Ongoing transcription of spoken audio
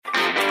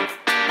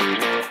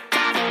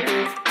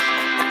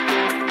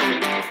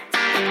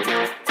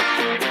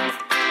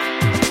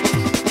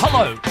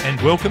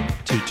Welcome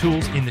to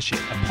Tools in the Shed,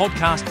 a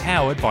podcast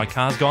powered by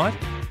Cars Guide,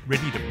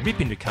 ready to rip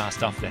into car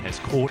stuff that has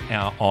caught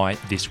our eye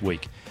this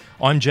week.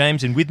 I'm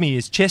James, and with me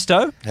is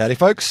Chesto. Howdy,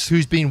 folks.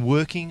 Who's been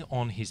working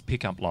on his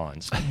pickup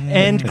lines.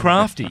 And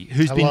Crafty,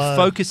 who's been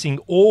focusing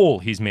all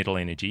his mental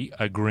energy,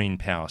 a green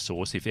power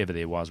source, if ever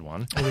there was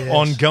one,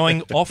 on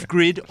going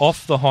off-grid,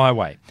 off the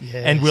highway. Yes.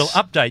 And we'll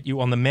update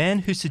you on the man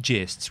who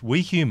suggests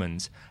we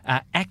humans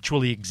are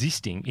actually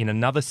existing in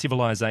another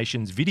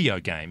civilization's video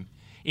game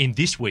in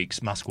this week's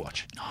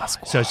Muskwatch.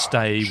 So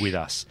stay with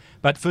us.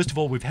 But first of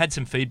all, we've had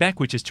some feedback,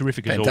 which is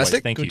terrific as always.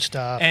 Thank you. Good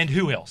stuff. And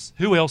who else?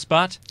 Who else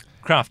but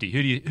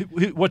Crafty?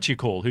 What's your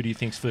call? Who do you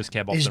think's first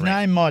cab off His the rank?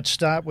 name might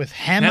start with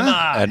Hammer.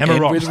 Hammer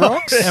Rocks. With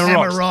rocks?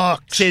 Hammer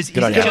Rocks. Says,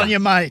 He's on your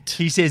mate.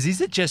 He says,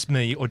 is it just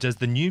me, or does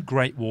the new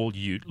Great Wall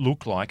Ute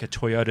look like a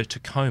Toyota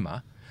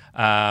Tacoma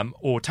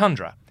or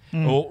Tundra?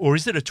 Or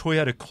is it a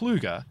Toyota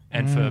Kluger?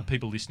 And for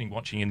people listening,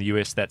 watching in the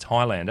US, that's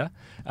Highlander.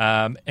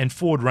 And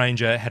Ford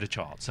Ranger had a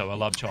child, so a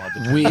love child.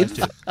 With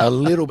a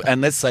little,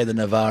 and let's say the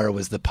Navara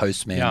was the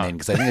postman then,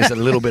 because I think there's a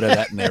little bit of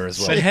that in there as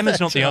well. But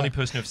Hammer's not the only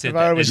person who've said Navara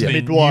that. was There's the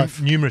been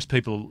midwife. numerous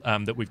people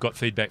that we've got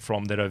feedback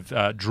from that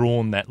have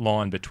drawn that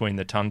line between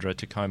the Tundra,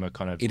 Tacoma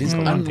kind of. It is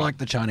unlike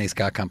the Chinese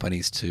car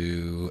companies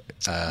to,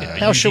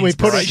 How should we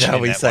put it? shall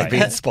we say, be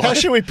How inspired.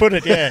 should we put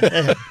it?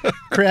 Yeah.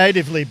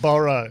 Creatively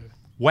borrow.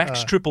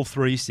 Wax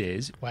 333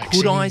 says, Waxy.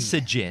 could I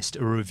suggest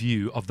a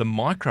review of the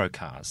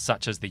microcars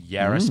such as the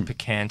Yaris,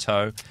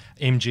 Picanto,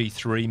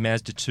 MG3,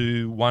 Mazda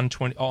 2,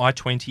 120,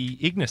 i20,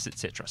 Ignis,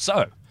 etc.?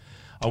 So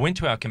I went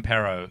to our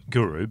Comparo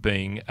guru,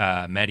 being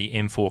Matty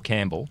M4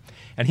 Campbell,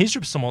 and his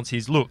response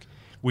is, look,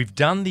 we've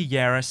done the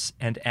Yaris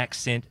and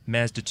Accent,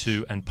 Mazda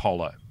 2 and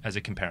Polo as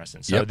a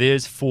comparison. So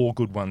there's 4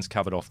 good ones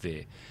covered off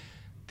there.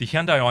 The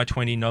Hyundai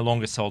i20 no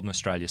longer sold in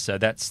Australia, so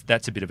that's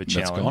a bit of a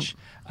challenge.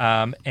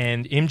 And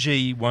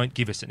MG won't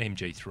give us an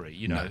MG3.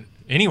 You know,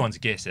 anyone's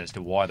guess as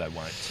to why they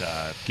won't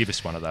give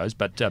us one of those,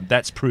 but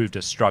that's proved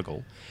a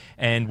struggle.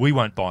 And we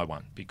won't buy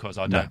one because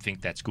I don't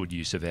think that's good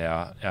use of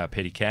our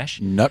petty cash.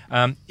 Nope.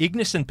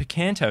 Ignis and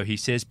Picanto, he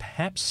says,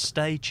 perhaps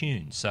stay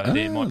tuned. So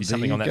there might be there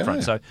something you on that go.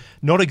 front. So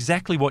not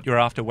exactly what you're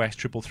after, Wax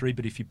 333,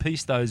 but if you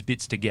piece those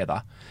bits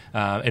together,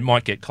 it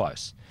might get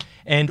close.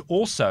 And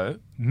also,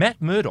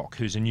 Matt Murdoch,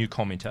 who's a new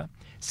commenter,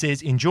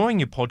 says, enjoying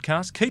your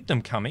podcast, keep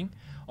them coming.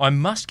 I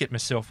must get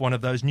myself one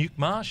of those Nuke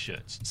Mars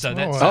shirts. So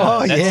that's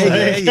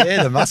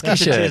the musky says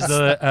shirts.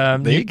 the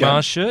There you Nuke go.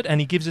 Mars shirt,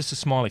 and he gives us a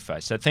smiley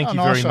face. So thank you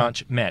nice very one.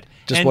 much, Matt.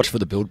 Just And watch for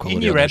the build quality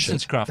in your on those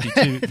absence, shirts.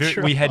 Crafty,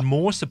 too, we had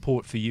more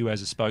support for you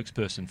as a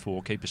spokesperson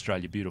for Keep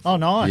Australia Beautiful. Oh,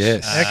 nice.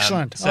 Yes.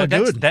 Excellent. So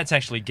good. that's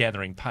actually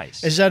gathering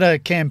pace. Is that a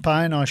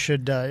campaign I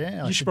should,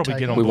 I should should probably take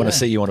get on We board. want to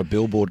see you on a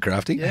billboard,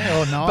 Crafty.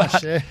 Yeah,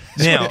 nice. Yeah.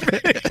 Now,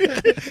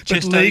 But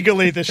just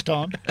legally this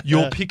time.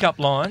 your pickup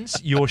lines,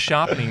 you're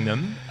sharpening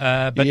them,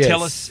 but Yes.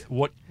 tell us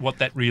what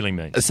that really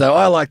means. So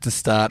I like to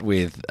start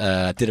with,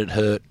 did it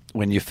hurt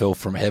when you fell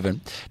from heaven?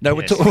 No,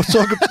 Yes.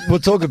 we'll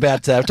talk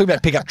about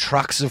pickup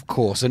trucks, of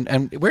course,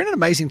 and we're in an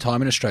amazing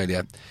time in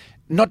Australia.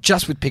 Not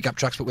just with pickup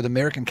trucks, but with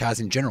American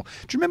cars in general.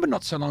 Do you remember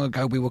not so long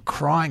ago we were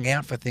crying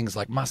out for things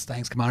like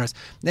Mustangs, Camaros?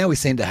 Now we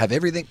seem to have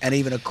everything, and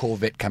even a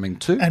Corvette coming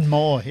too. And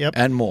more, yep.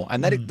 And more.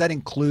 And that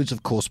includes,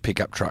 of course,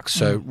 pickup trucks.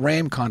 So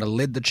Ram kind of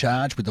led the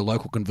charge with the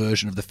local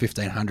conversion of the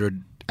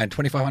 1500 and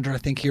 2500, I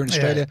think, here in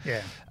Australia.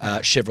 Yeah.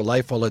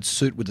 Chevrolet followed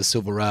suit with the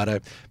Silverado.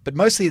 But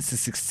mostly it's the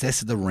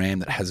success of the Ram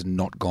that has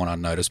not gone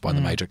unnoticed by the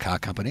major car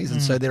companies.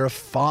 And so there are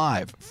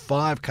five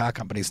car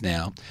companies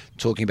now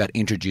talking about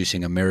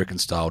introducing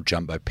American-style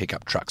jumbo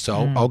pickup trucks. So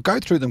I'll go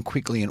through them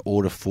quickly in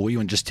order for you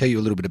and just tell you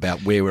a little bit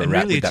about where we're And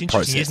at really, with it's that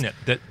interesting, process. isn't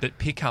it, that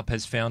pickup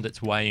has found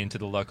its way into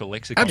the local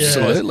lexicon.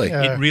 Absolutely.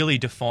 Because Yeah. It really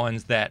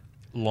defines that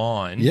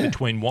line Yeah.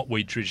 between what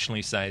we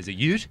traditionally say is a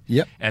ute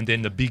Yep. and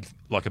then the big,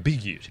 like a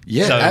big ute.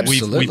 Yeah, so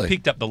absolutely. We've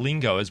picked up the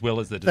lingo as well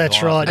as the design.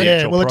 That's right, of the yeah.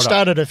 actual Well, it product.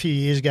 started a few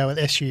years ago with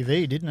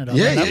SUV, didn't it?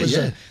 Yeah, that yeah, was yeah.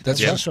 a That's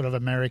a right. sort of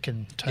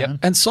American term.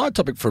 And side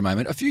topic for a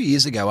moment, a few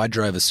years ago I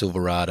drove a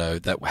Silverado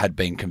that had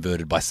been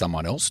converted by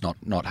someone else, not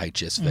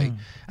HSV.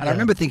 And I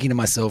remember thinking to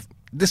myself,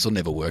 this will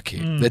never work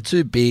here. They're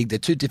too big, they're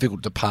too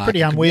difficult to park. Pretty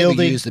You could never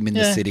unwieldy. use them in the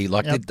Yeah. city.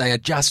 Like Yep. they are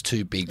just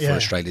too big for Yeah.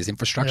 Australia's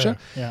infrastructure.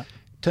 Yeah.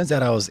 Turns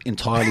out I was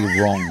entirely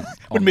wrong.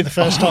 Wouldn't be the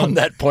first time. on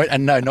that point.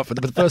 And no, not for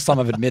the first time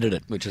I've admitted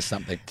it, which is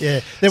something.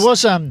 Yeah, there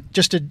was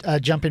just to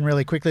jump in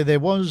really quickly. There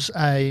was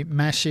a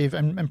massive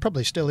and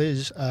probably still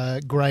is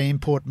grey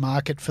import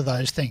market for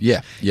those things. Yeah,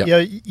 yeah.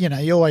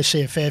 You always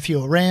see a fair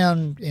few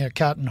around.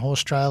 Cart and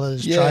horse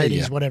trailers, Yeah, tradies,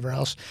 yeah. whatever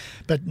else.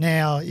 But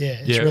now,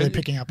 it's really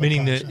picking up.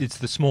 Meaning a pace. that it's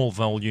the small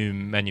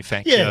volume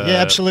manufacture. Yeah,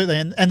 absolutely,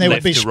 and there would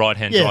left be to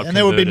right-hand drive and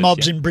there would be converters,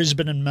 mobs yeah. in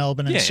Brisbane and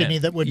Melbourne and Yeah, Sydney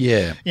that would,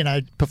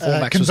 Performax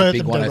was a convert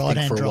big them one, to I think,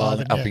 right-hand for a drive. while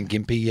and, up in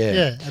Gympie.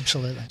 yeah,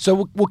 absolutely.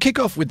 So we'll kick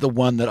off with the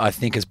one that I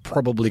think is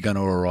probably going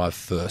to arrive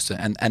first,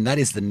 and that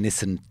is the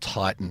Nissan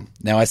Titan.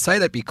 Now, I say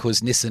that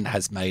because Nissan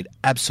has made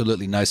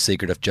absolutely no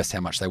secret of just how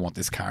much they want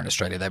this car in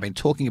Australia. They've been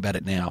talking about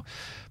it now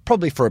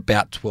probably for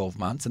about 12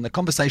 months, and the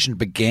conversation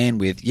began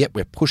with, yep,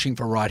 we're pushing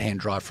for right-hand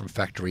drive from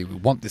factory. We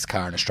want this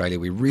car in Australia.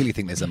 We really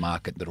think there's a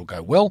market that'll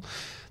go well.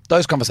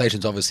 those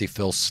conversations obviously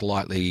fell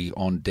slightly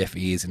on deaf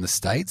ears in the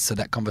States. So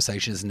that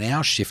conversation has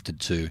now shifted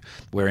to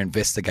we're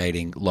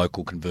investigating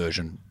local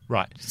conversion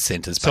Right.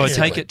 centres. So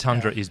basically. I take it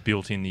Tundra is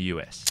built in the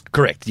US.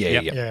 Correct. Yeah,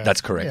 Yep. yeah, that's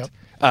correct.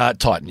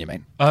 Titan, you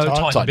mean? Oh,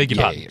 Titan. Titan. Beg your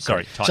Yeah, pardon. yeah,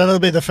 Sorry, So Titan. they'll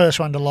be the first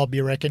one to lob,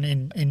 you reckon,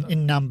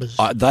 in numbers.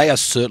 They are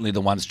certainly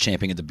the ones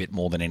championing it a bit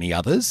more than any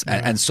others,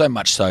 and so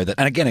much so that,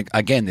 and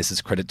again, this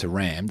is credit to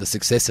RAM. The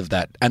success of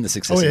that and the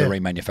success of the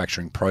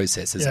remanufacturing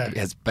process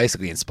has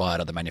basically inspired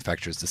other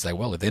manufacturers to say,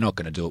 well, if they're not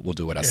going to do it, we'll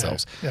do it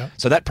ourselves. Yeah.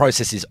 So that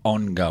process is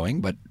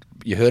ongoing, but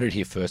you heard it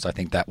here first. I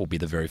think that will be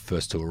the very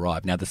first to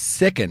arrive. Now, the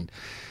second.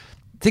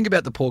 Think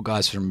about the poor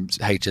guys from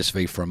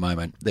HSV for a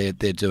moment. They're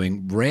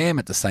doing RAM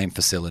at the same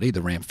facility,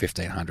 the RAM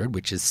 1500,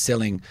 which is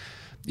selling,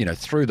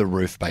 through the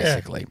roof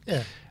basically.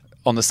 Yeah.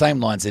 On the same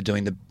lines, they're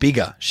doing the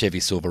bigger Chevy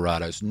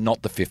Silverados,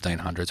 not the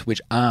 1500s, which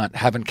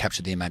haven't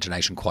captured the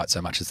imagination quite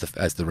so much as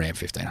the Ram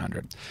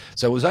 1500.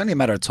 So it was only a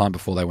matter of time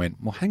before they went,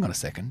 well, hang on a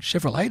second,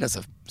 Chevrolet does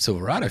a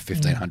Silverado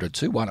 1500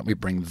 too. Why don't we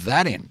bring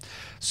that in?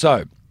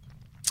 So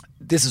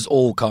this is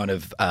all kind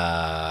of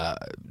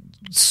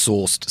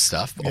sourced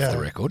stuff off the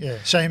record. Yeah.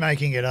 So you're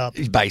making it up.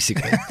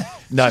 Basically.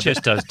 No,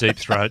 Just does deep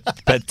throat.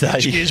 but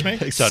Excuse me?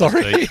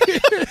 Sorry.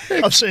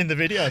 I've seen the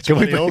video. It's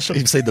pretty awesome.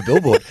 You've seen the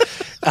billboard.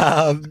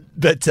 So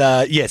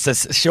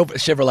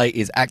Chevrolet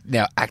is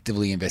now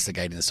actively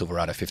investigating the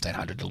Silverado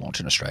 1500 to launch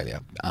in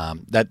Australia.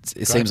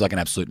 It seems like an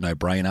absolute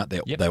no-brainer.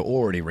 They're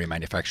already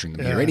remanufacturing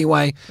them here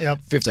anyway. Yep.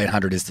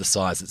 1500 is the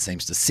size it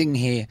seems to sing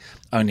here.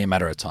 Only a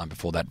matter of time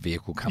before that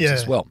vehicle comes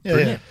as well.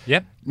 Yeah.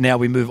 Yep. Now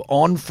we move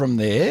on from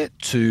there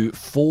to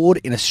Ford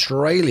in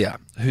Australia,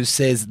 who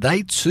says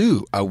they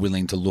too are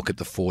willing to look at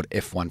the Ford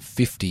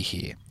F-150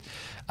 here.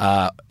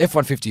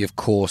 F-150, of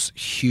course,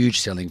 huge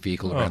selling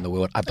vehicle around the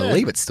world. I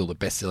believe it's still the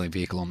best-selling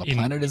vehicle on the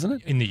planet, isn't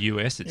it? In the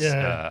US, it's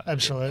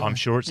absolutely. I'm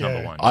sure it's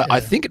number one. I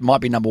think it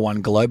might be number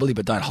one globally,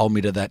 but don't hold me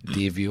to that,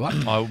 dear viewer.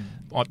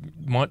 I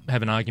might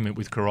have an argument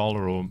with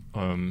Corolla or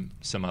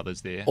some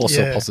others there.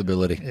 Also a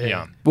possibility.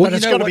 Yeah. Well, But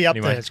it's got to be up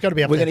Anyway, there. It's got to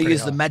be up We're there. going to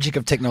use pretty the high. magic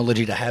of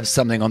technology to have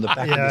something on the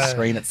back of the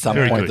screen at some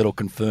Very point good. that'll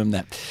confirm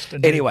that. a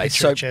new Anyway,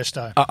 picture so of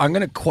Chesto. I'm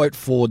going to quote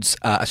Ford's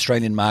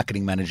Australian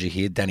marketing manager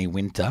here, Danny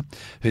Winter,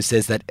 who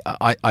says that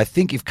I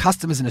think if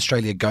customers in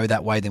Australia go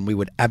that way, then we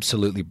would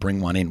absolutely bring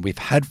one in. We've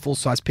had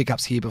full-size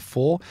pickups here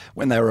before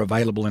when they were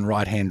available in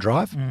right-hand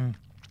drive.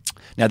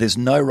 Now, there's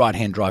no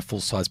right-hand drive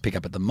full-size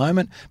pickup at the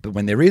moment, but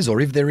when there is, or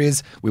if there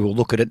is, we will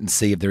look at it and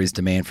see if there is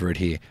demand for it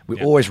here.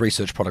 We always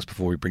research products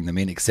before we bring them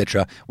in,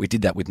 etc. We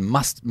did that with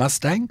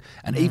Mustang,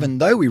 and even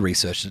though we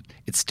researched it,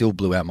 it still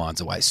blew our minds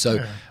away.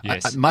 So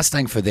Yes.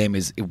 Mustang for them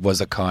was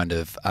a kind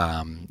of,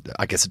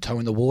 I guess, a toe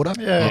in the water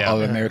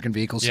of American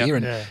vehicles here.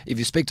 And if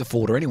you speak to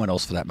Ford or anyone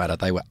else for that matter,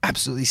 they were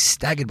absolutely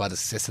staggered by the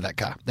success of that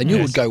car. They knew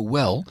it would go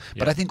well,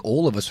 but I think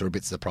all of us were a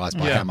bit surprised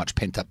by how much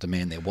pent-up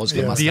demand there was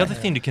for Mustang. The other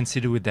thing to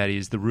consider with that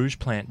is the Rouge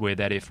plant where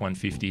that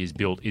F-150 is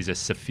built is a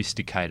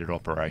sophisticated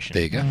operation.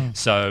 There you go.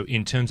 So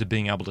in terms of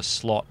being able to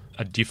slot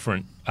a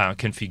different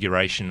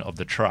configuration of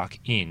the truck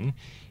in,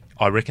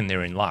 I reckon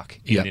they're in luck.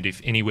 Yep. That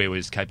if anywhere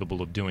was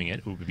capable of doing it,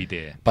 it would be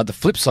there. But the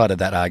flip side of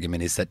that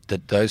argument is that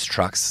those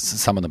trucks,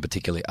 some of them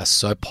particularly, are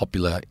so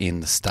popular in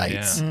the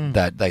States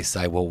that they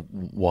say, well,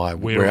 why?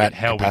 We're at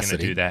how capacity. are we going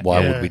to do that? Why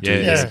would we do Yeah,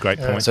 this? that's a great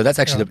point. So that's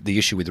actually the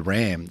issue with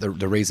Ram. The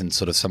reason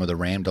sort of some of the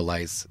Ram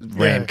delays,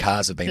 Ram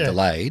cars have been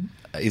delayed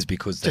is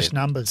because they're Just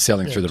numbers.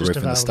 selling through the Just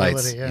roof in the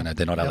States. availability,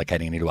 They're not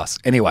allocating any to us.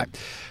 Anyway,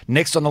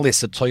 next on the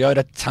list, the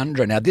Toyota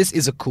Tundra. Now, this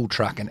is a cool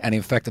truck, and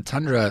in fact, the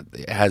Tundra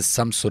has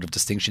some sort of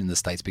distinction in the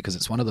States because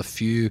it's one of the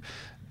few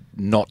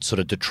not sort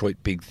of Detroit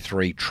Big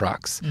Three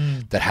trucks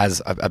that has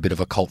a bit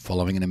of a cult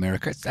following in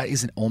America. That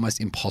is an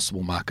almost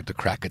impossible market to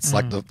crack. It's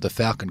like the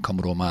Falcon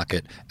Commodore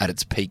market at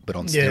its peak, but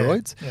on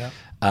steroids. Yeah.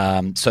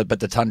 But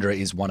the Tundra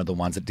is one of the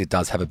ones that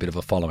does have a bit of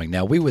a following.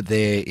 Now, we were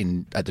there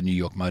at the New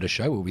York Motor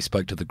Show where we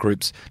spoke to the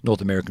group's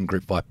North American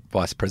Group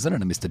Vice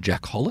President, Mr.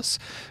 Jack Hollis,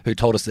 who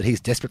told us that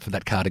he's desperate for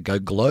that car to go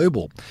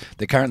global.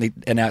 They're currently,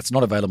 and now it's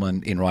not available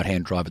in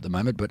right-hand drive at the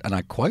moment, but, and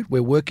I quote,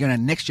 "We're working on a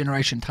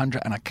next-generation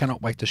Tundra, and I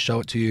cannot wait to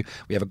show it to you.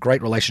 We have a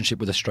great relationship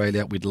with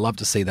Australia. We'd love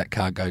to see that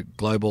car go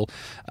global.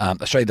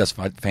 Australia does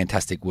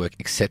fantastic work,"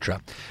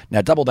 etc.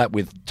 Now, double that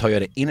with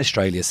Toyota in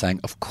Australia saying,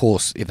 of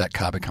course, if that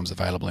car becomes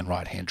available in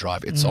right-hand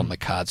drive, it's on the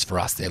cards for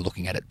us. They're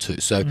looking at it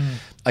too. So,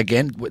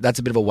 again, that's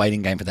a bit of a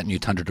waiting game for that new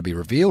Tundra to be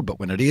revealed. But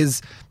when it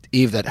is,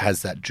 if that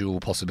has that dual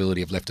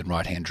possibility of left and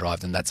right-hand drive,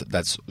 then that's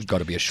got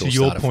to be a sure To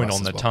your starter for point us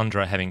on as the well.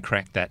 Tundra having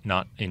cracked that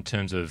nut in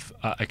terms of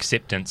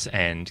acceptance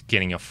and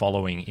getting a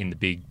following in the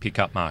big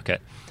pickup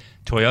market,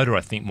 Toyota,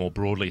 I think, more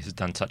broadly has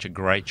done such a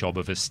great job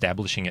of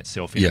establishing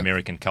itself in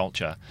American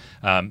culture.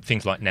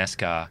 Things like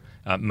NASCAR,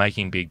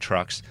 making big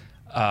trucks,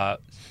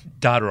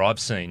 data I've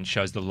seen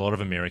shows that a lot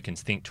of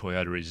Americans think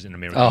Toyota is an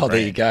American Oh, brand.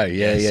 there you go.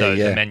 Yeah. So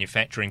the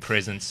manufacturing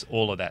presence,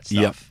 all of that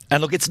stuff. Yep.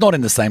 And look, it's not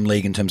in the same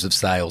league in terms of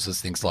sales as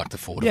things like the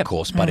Ford, of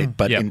course, but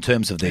in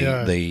terms of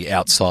the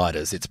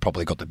outsiders, it's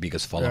probably got the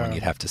biggest following,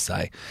 you'd have to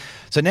say.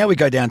 So now we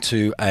go down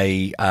to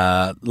a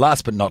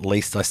last but not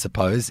least, I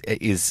suppose,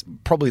 is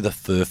probably the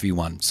Furphy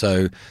one.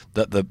 So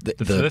the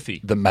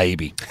Furphy? the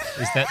maybe.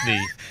 Is that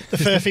The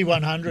Furphy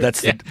 100.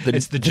 That's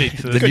it's the Jeep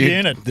the Furphy. new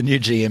unit. the new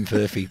GM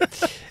Furphy.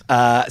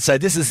 So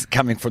this is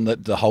coming from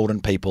the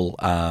Holden people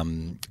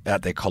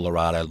at their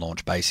Colorado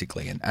launch,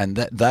 basically, and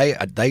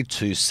they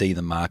too see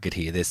the market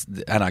here.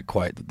 And I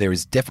quote, "There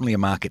is definitely a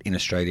market in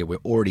Australia. We're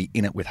already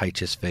in it with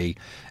HSV,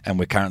 and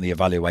we're currently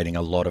evaluating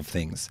a lot of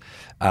things.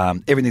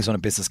 Everything's on a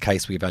business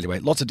case. We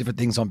evaluate lots of different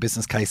things on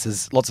business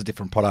cases, lots of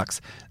different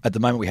products. At the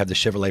moment, we have the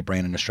Chevrolet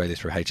brand in Australia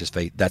through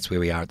HSV. That's where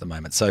we are at the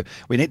moment. So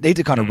we need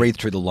to kind of read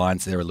through the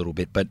lines there a little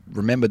bit. But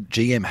remember,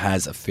 GM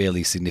has a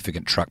fairly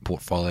significant truck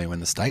portfolio in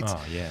the States.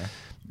 Oh, yeah.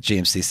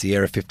 GMC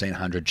Sierra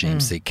 1500,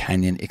 GMC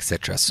Canyon,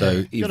 etc.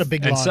 So, got a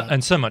big And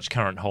line. so much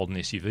current Holden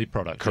SUV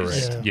product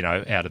is,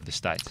 out of the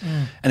States.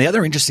 and the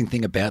other interesting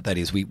thing about that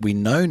is we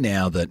know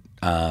now that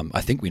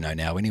I think we know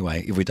now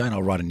anyway. If we don't,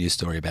 I'll write a news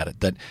story about it.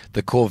 That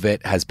the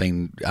Corvette has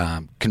been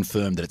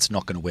confirmed that it's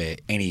not going to wear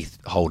any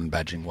Holden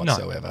badging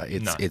whatsoever.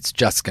 It's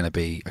just going to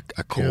be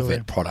a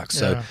Corvette product.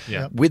 So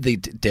with the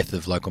death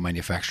of local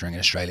manufacturing in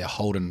Australia,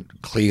 Holden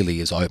clearly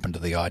is open to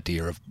the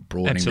idea of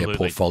broadening their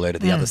portfolio to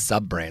the other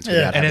sub brands.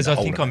 And as I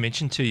think I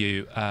mentioned to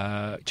you,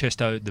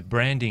 Chesto, the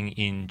branding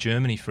in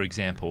Germany, for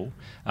example,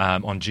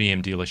 on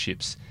GM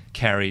dealerships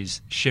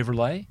carries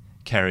Chevrolet,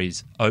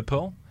 carries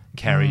Opel,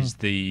 carries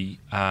the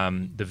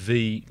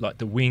V, like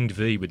the winged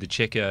V with the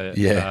checker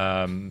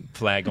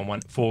flag on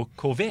one for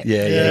Corvette. So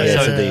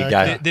there you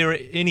go. There are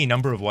any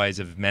number of ways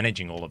of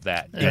managing all of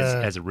that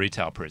as a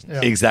retail presence.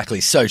 Exactly.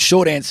 So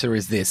short answer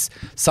is this.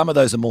 Some of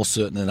those are more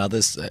certain than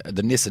others.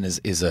 The Nissan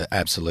is an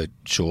absolute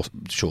sure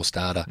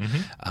starter,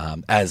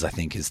 as I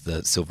think is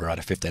the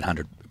Silverado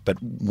 1500.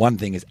 But one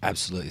thing is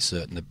absolutely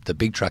certain. The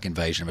big truck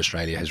invasion of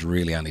Australia has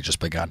really only just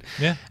begun.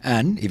 Yeah.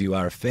 And if you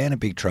are a fan of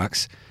big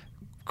trucks,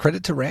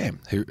 credit to Ram,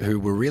 who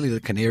were really the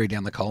canary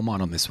down the coal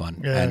mine on this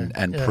one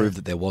and proved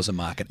that there was a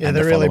market. Yeah, and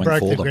they the really following broke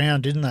for the them.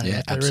 ground, didn't they?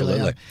 Yeah, They absolutely.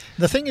 Really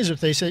the thing is with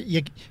these,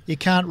 you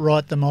can't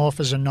write them off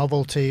as a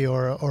novelty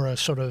or a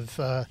sort of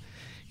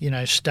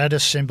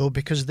status symbol,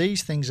 because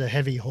these things are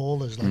heavy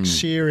haulers, like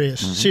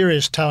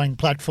serious towing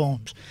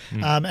platforms.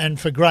 And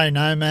for grey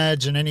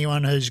nomads and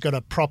anyone who's got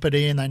a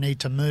property and they need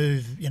to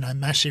move,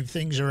 massive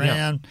things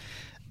around.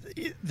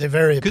 They're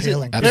very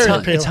appealing.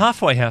 It's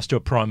halfway house to a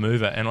prime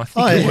mover, and I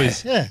think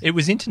it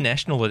was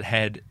International that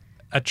had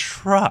a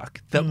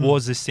truck that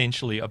was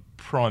essentially a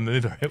prime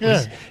mover.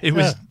 It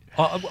was.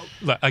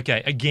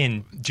 Okay,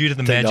 again, due to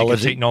the magic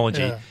of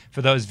technology,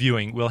 for those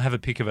viewing, we'll have a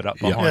pic of it up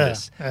behind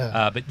us.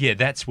 But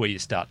that's where you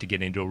start to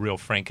get into a real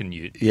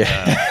Frankenute.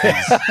 Yeah.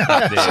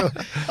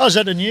 Is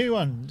that a new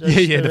one? The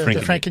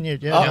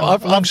Frankenute.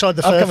 Alongside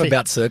the I've come Furphy.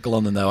 about circle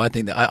on them though. I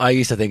think that I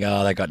used to think,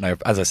 they've got no.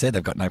 As I said,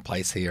 they've got no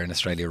place here in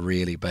Australia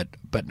really. But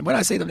when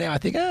I see them now, I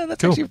think,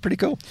 that's actually pretty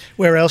cool.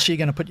 Where else are you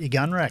going to put your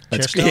gun rack?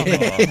 Chester?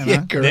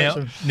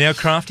 Now,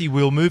 Crafty,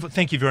 we'll move.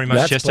 Thank you very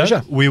much, Chester.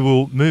 Pleasure. We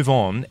will move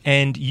on,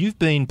 and you've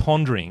been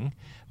pondering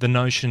the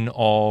notion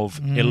of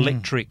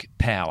electric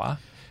power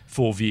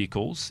for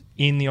vehicles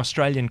in the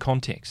Australian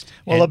context.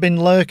 Well, I've been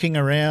lurking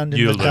around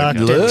in the dark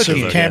depths of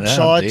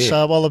campsites.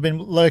 I've been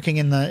lurking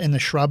in the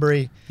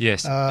shrubbery.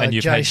 Yes, and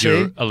you've had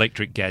your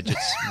electric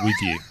gadgets with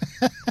you.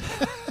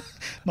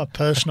 My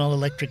personal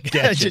electric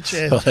gadgets.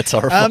 Oh, that's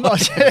horrifying.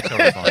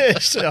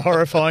 It's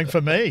horrifying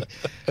for me,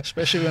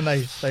 especially when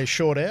they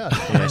short out.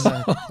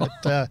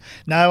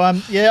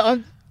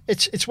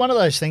 It's one of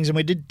those things, and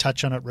we did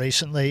touch on it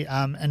recently,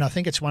 and I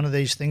think it's one of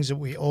these things that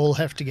we all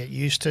have to get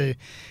used to,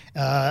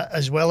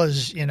 as well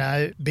as,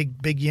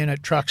 big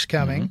unit trucks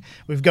coming.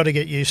 We've got to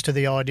get used to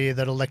the idea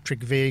that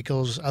electric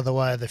vehicles are the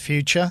way of the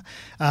future.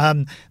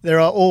 There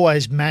are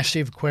always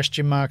massive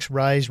question marks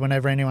raised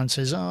whenever anyone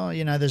says,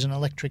 there's an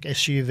electric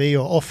SUV or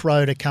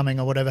off-roader coming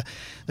or whatever.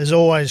 There's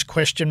always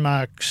question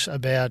marks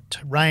about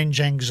range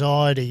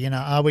anxiety.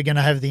 Are we going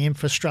to have the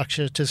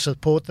infrastructure to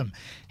support them?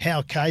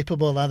 How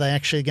capable are they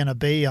actually going to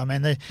be? I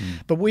mean,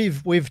 but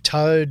we've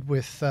towed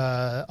with,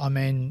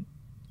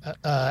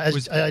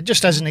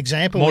 just as an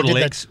example, Model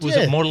X. Was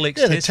it Model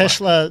X? Yeah, the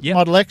Tesla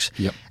Model X.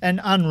 Yep.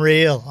 And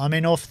unreal. I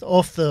mean, off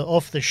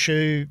the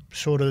shoe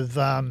sort of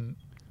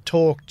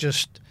torque,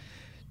 just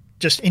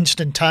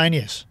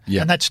instantaneous.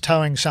 Yep. And that's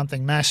towing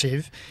something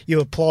massive.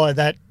 You apply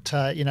that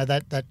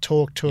that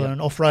torque to an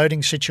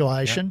off-roading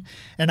situation,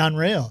 and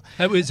unreal.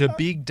 It was a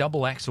big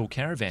double axle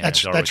caravan.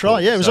 That's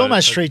right. Yeah, it was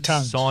almost 3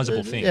 tons.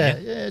 Sizable thing.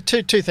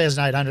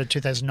 2,800,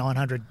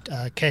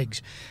 2,900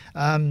 kegs.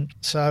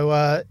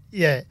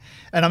 Yeah.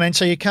 And I mean,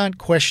 so you can't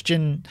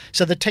question.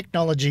 So the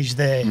technology's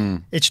there.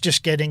 It's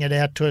just getting it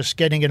out to us,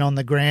 getting it on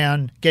the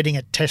ground, getting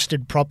it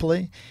tested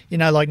properly. You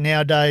know, like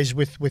nowadays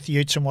with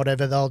utes and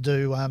whatever, they'll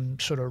do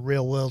sort of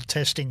real world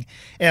testing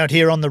out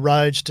here on the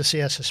roads to see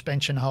how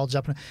suspension holds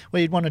up.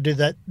 Well, you'd want to do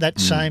that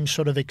same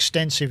sort of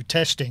extensive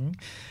testing,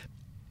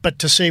 but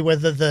to see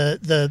whether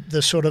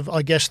the sort of,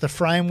 I guess, the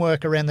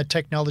framework around the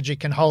technology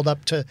can hold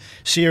up to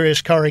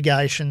serious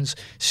corrugations,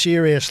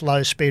 serious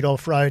low-speed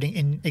off-roading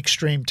in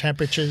extreme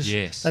temperatures,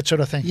 Yes. that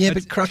sort of thing. Yeah,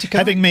 but Crafty,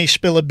 Having me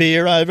spill a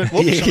beer over it,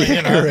 whoops, I mean,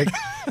 you know. correct.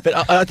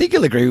 But I think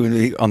you'll agree with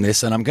me on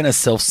this, and I'm going to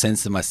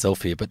self-censor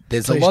myself here, but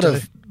there's Please a lot do.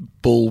 of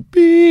bull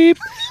beep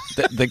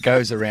that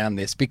goes around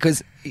this,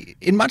 because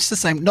in much the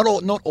same, not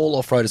all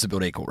off-roaders are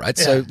built equal, right?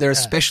 So Yeah, there are yeah.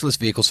 specialist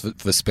vehicles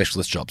for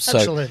specialist jobs.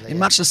 Absolutely, So in yeah.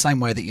 much the same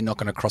way that you're not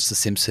going to cross the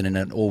Simpson in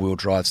an all-wheel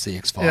drive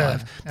CX-5,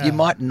 Yeah, you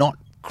might not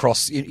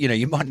cross,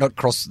 you might not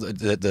cross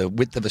the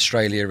width of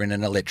Australia in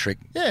an electric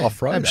Yeah,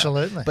 off-roader.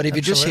 absolutely, But if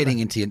you're just absolutely.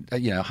 heading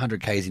into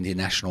 100 k's into your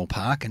national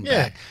park and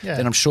Yeah, back, yeah.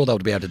 then I'm sure they'll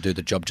be able to do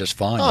the job just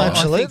fine. Oh, right?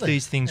 absolutely. I think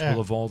these things Yeah.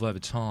 will evolve over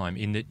time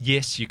in that,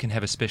 yes, you can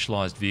have a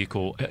specialised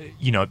vehicle.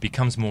 It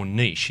becomes more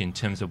niche in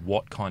terms of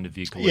what kind of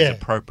vehicle Yeah, is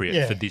appropriate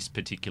yeah. for this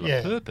particular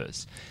Yeah.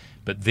 purpose.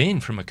 But then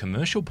from a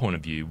commercial point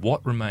of view,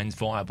 what remains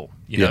viable?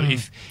 You know,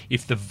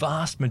 if the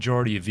vast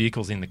majority of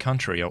vehicles in the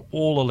country are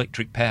all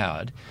electric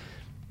powered,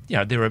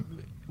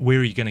 where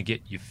are you going to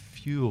get your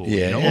fuel?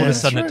 Yeah, all yeah, of a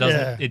that's sudden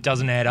right, it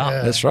doesn't add up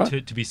Yeah. That's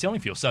right. to be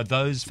selling fuel. So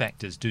those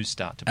factors do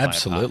start to play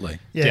Absolutely. a part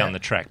Yeah. down the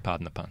track,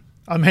 pardon the pun.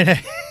 I mean,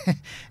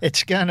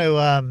 it's going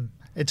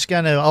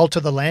to alter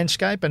the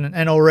landscape,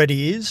 and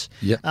already is.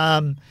 Yeah.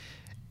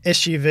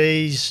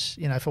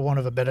 SUVs, for want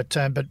of a better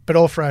term, but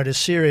off-roaders,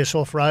 serious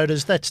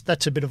off-roaders,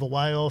 that's a bit of a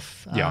way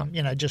off. Yeah.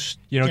 Just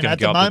You're not going at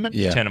to go the up moment.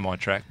 the Yeah. Tanami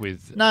track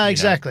with No,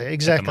 exactly. at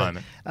the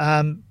moment.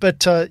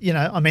 But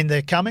I mean,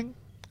 they're coming.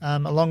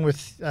 Along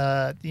with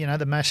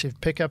the massive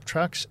pickup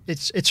trucks,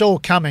 it's all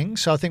coming.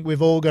 So I think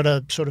we've all got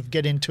to sort of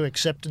get into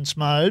acceptance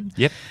mode.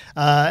 Yep.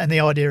 And the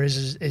idea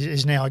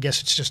is now, I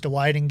guess, it's just a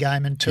waiting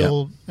game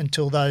until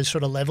those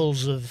sort of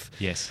levels of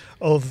Yes.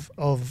 of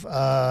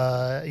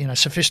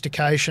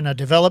sophistication are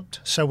developed,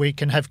 so we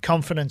can have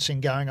confidence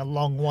in going a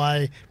long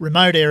way.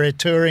 Remote area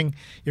touring,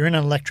 you're in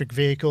an electric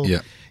vehicle. Yeah.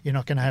 You're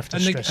not going to have to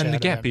And stress the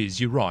out gap about it.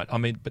 is, you're right. I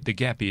mean, but the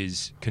gap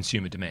is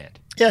consumer demand.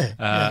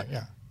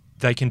 Yeah.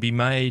 They can be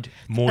made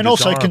more And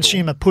also desirable.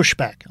 consumer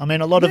pushback. I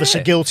mean, a lot of us are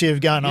Yeah. guilty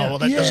of going, Yeah. well,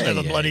 that doesn't have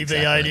a Yeah, bloody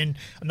exactly. V8 in.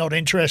 I'm not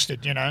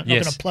interested, Not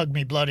Yes. going to plug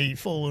me bloody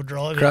four-wheel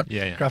drive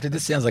in. Crafty,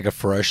 this sounds like a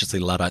ferociously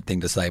Luddite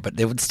thing to say, but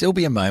there would still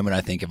be a moment,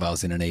 I think, if I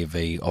was in an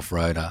EV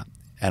off-roader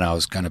and I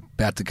was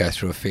about to go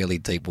through a fairly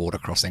deep water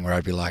crossing where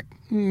I'd be like,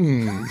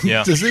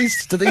 Yeah. do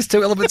these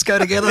two elements go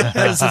together?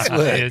 How does this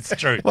work? It's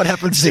true. What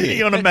happens You're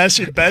here? on a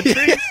massive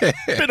battery,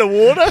 bit of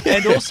water.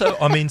 And also,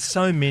 I mean,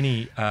 so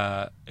many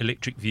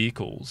electric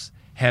vehicles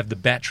have the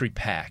battery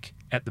pack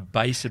at the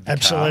base of the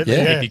Absolutely,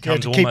 car. yeah. It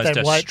becomes Yeah, to keep almost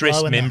that a weight stress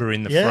low in member there.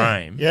 in the Yeah,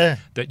 frame yeah.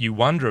 that you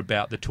wonder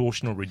about the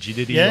torsional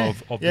rigidity Yeah,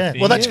 of the yeah. thing.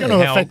 Well, that's going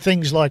to How- affect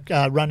things like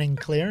running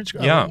clearance,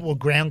 Yeah. or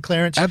ground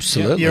clearance.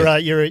 Absolutely.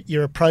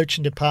 Your approach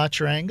and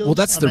departure angle. Well,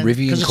 that's the Rivian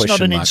because it's not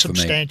question an mark for me.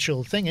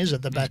 insubstantial thing, is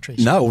it? The batteries.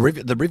 No,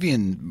 the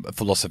Rivian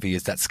philosophy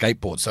is that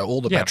skateboard. So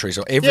all the Yeah. batteries,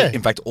 or Yeah.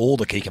 in fact, all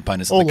the key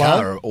components All of the car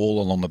low. are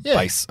all along the Yeah.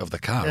 base of the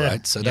car, Yeah.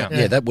 right? So that,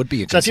 Yeah. that would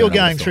be a So if concern. you're I would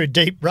have going thought. through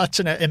deep ruts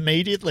and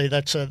immediately,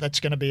 that's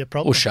going to be a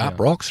problem. Or sharp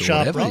rocks or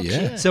Sharp whatever, rocks,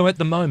 yeah. So at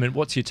the moment,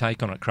 what's your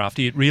take on it,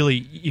 Crafty? It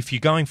really, if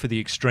you're going for the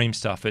extreme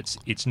stuff,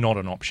 it's not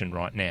an option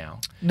right now.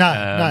 No,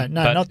 but-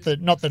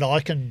 not that I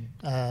can,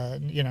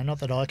 not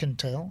that I can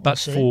tell. or But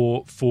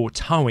see. for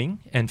towing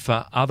and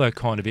for other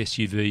kind of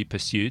SUV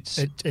pursuits,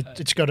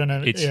 It's got an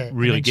It's an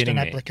really instant getting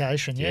there.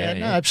 application. Yeah, No,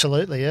 yeah.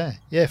 absolutely,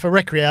 yeah. For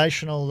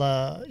recreational,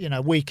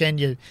 weekend,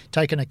 you're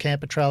taking a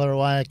camper trailer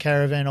away, a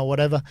caravan or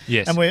whatever.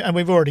 Yes. and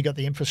we've already got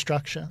the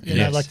infrastructure. You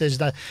know, Yes. like there's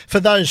for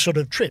those sort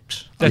of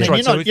trips. That's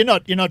right. So You're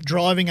not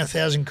driving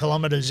 1,000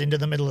 kilometres into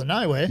the middle of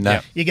nowhere. No.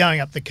 Yeah. You're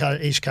going up the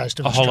east coast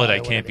of A Australia. holiday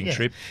or whatever, camping yeah.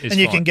 trip is and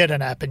you fine. can get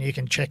an app and you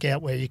can check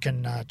out where you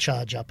can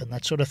charge up and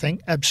that sort of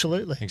thing.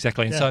 Absolutely,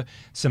 exactly. And Yeah. so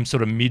some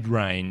sort of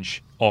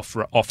mid-range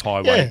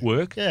off-highway Yeah,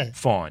 work, yeah.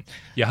 fine.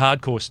 Your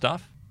hardcore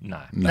stuff, no.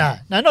 No,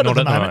 not Not at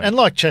the moment. And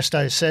like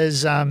Chesto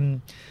says,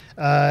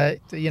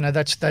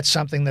 that's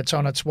something that's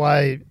on its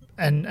way.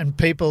 And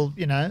people,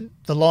 the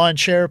lion's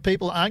share of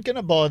people aren't going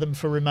to buy them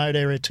for remote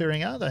area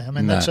touring, are they? I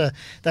mean, No.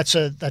 that's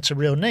a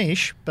real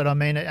niche. But I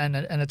mean, and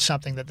it's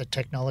something that the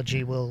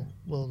technology will.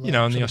 In the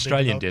sort of be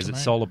Australian developed to desert,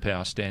 make. solar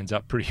power stands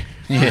up pretty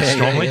Yeah,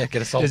 strongly. yeah.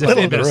 Get a solar There's a panel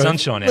fair on bit the of roof.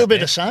 sunshine A out little bit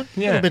there. of sun, a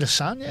Yeah. little bit of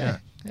sun, yeah.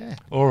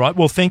 All right.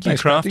 Well, thank you,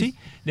 Thanks, Crafty. Crafty.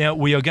 Now,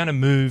 we are going to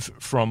move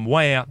from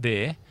way out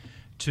there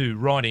to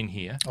right in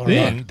here, All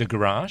then right. the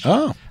garage.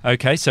 Oh.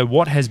 Okay, so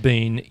what has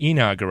been in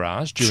our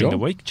garage during Sure. the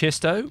week?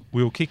 Chesto,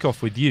 we'll kick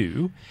off with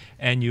you,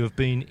 and you have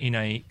been in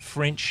a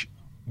French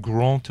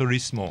Grand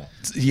Turismo.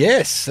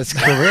 Yes, that's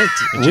correct.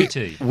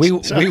 GT. We,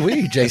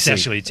 JC. It's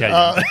actually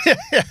Italian.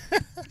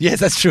 Yes,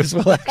 that's true as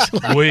well,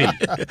 actually. We.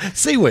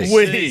 Seaweed.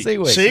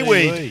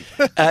 Seaweed.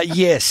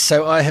 Yes,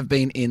 so I have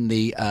been in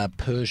the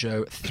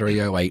Peugeot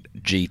 308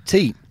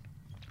 GT,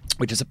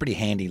 which is a pretty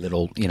handy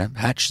little,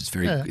 hatch. It's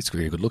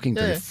very good looking,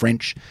 very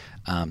French,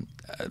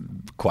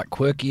 quite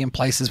quirky in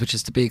places, which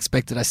is to be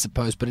expected, I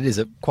suppose. But it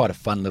is quite a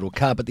fun little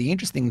car. But the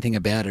interesting thing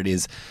about it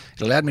is,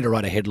 it allowed me to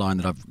write a headline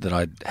that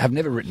I have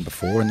never written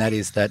before, and that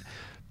is that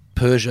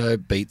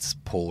Peugeot beats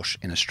Porsche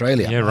in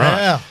Australia. Yeah, right.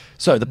 Wow.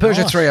 So the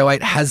Peugeot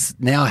 308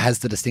 has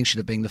the distinction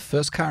of being the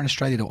first car in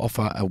Australia to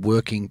offer a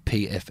working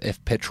PFF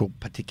petrol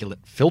particulate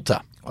filter.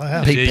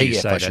 Wow. Dare you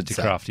PPF, say I that should to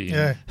say. Crafty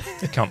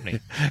company.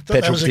 Thought that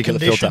Petrol was a particulate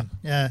condition. filter.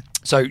 Yeah.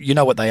 So you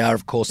know what they are,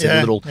 of course. They're Yeah,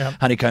 little yeah.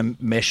 honeycomb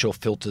mesh or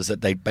filters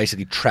that they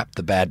basically trap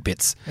the bad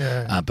bits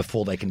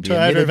before they can be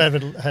Toyota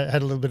emitted. have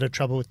had a little bit of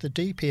trouble with the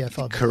DPF. I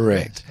believe.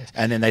 Correct. Yes.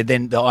 And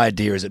then the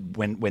idea is that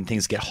when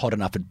things get hot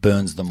enough, it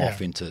burns them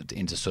off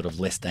into sort of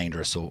less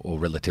dangerous or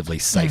relatively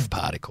safe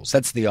particles.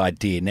 That's the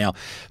idea. Now,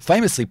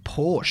 famously,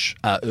 Porsche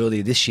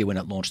earlier this year when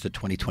it launched the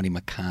 2020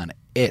 Macan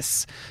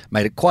S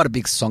made it quite a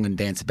big song and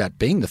dance about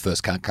being the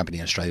first car company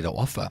in Australia to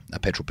offer a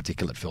petrol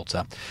particulate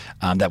filter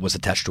that was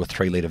attached to a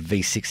 3-litre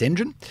V6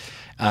 engine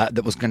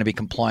that was going to be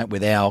compliant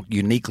with our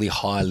uniquely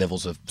high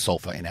levels of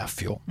sulphur in our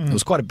fuel. It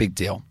was quite a big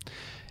deal.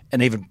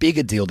 An even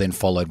bigger deal then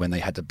followed when they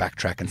had to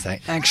backtrack and say,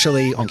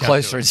 actually, on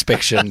closer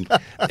inspection,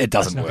 it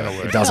doesn't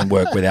work. It doesn't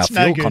work with our no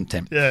fuel good.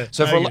 content. Yeah,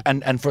 so no for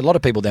good. and for a lot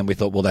of people, then we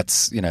thought, well,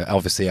 that's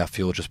obviously our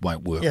fuel just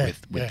won't work Yeah,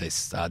 with yeah.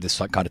 this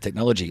kind of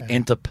technology.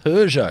 Enter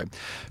Peugeot,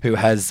 who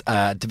has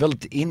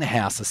developed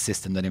in-house a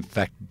system that in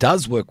fact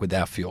does work with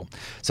our fuel.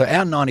 So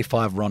our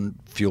 95 RON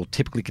fuel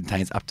typically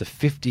contains up to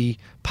 50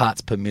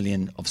 parts per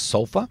million of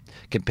sulphur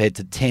compared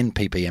to 10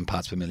 ppm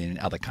parts per million in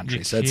other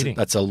countries. You're So kidding.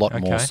 that's a lot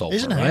more Okay. sulphur,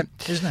 Isn't it? right?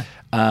 Isn't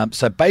it?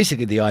 So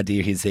basically the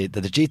idea is that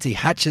the GT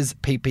hatches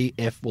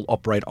PPF will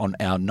operate on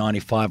our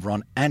 95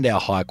 RON and our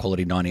high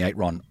quality 98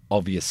 RON,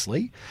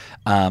 obviously,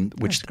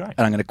 which, That's great. and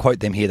I'm going to quote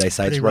them here, they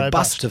say it's Pretty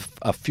robust to robust.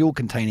 a fuel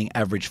containing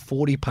average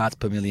 40 parts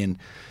per million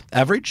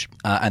average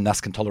and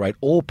thus can tolerate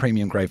all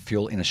premium grade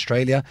fuel in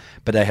Australia,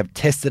 but they have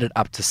tested it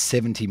up to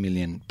 70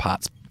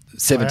 parts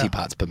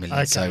per million,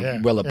 Okay, so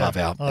yeah, well above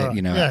yeah. our All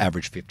right, our yeah.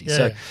 average 50. Yeah,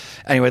 So yeah.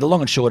 anyway, the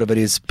long and short of it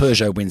is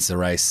Peugeot wins the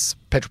race.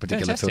 Petrol particulate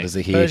Fantastic. filters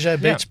are here.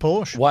 Peugeot beats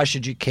Porsche. Why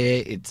should you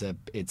care? It's a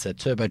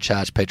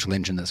turbocharged petrol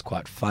engine that's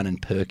quite fun and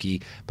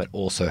perky, but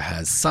also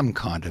has some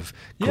kind of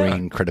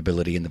green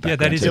credibility in the Yeah,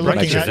 background. that is too, a that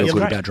makes you great- feel you're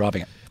good right. about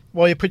driving it.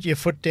 While you put your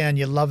foot down,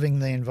 you're loving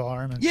the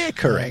environment. Yeah,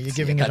 correct. You're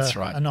giving Yeah, it that's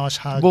right. a nice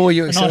hug. Well,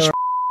 you a nice,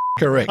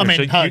 correct. I mean,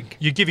 So hug.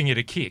 you're giving it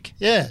a kick.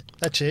 Yeah,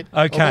 that's it.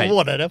 Okay. Or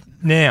whatever.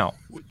 Now,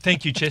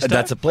 thank you, Chester.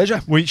 That's a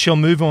pleasure. We shall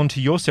move on to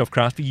yourself,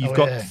 Crafty. You've Oh,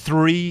 got yeah.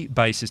 3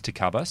 bases to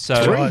cover. So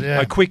That's right, yeah.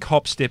 a quick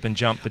hop, step and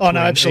jump between Oh, no,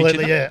 each of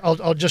absolutely, them. yeah.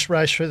 I'll just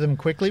race through them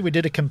quickly. We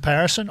did a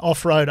comparison,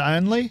 off-road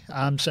only,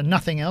 so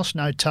nothing else,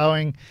 no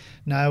towing,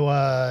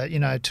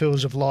 no,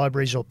 tours of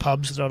libraries or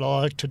pubs that I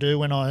like to do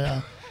when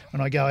I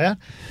go out.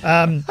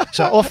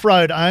 So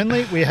off-road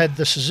only, we had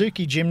the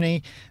Suzuki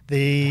Jimny,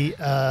 the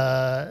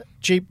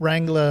Jeep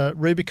Wrangler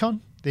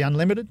Rubicon, the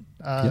Unlimited,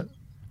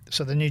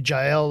 so the new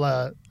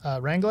JL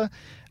Wrangler,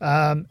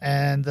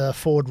 and the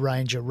Ford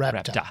Ranger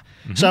Raptor.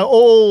 So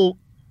all,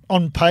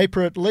 on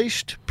paper at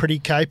least, pretty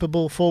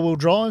capable four-wheel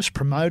drives,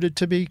 promoted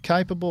to be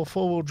capable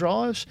four-wheel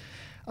drives.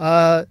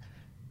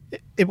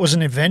 It was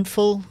an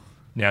eventful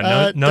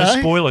Now, no day.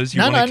 spoilers. You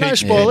No, want to no keep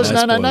spoilers.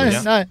 Yeah, no no,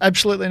 spoilers. no,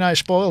 absolutely no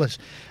spoilers.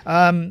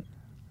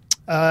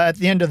 At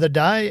the end of the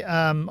day,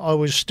 I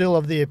was still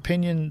of the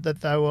opinion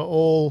that they were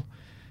all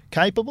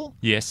capable.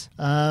 Yes.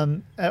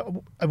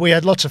 We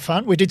had lots of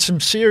fun. We did some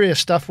serious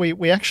stuff.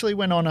 We actually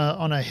went on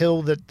a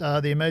hill that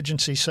the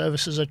emergency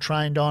services are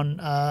trained on,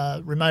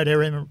 remote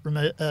area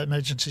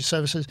emergency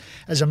services,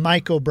 as a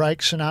make or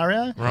break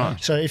scenario. Right.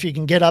 So if you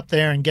can get up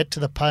there and get to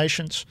the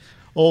patients,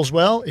 all's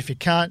well. If you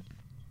can't,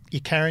 you're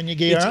carrying your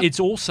gear up.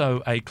 It's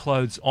also a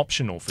clothes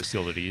optional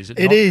facility, is it?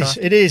 It not, is,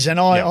 Crafty? it is, and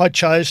Yeah. I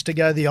chose to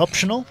go the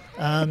optional.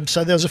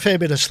 So there was a fair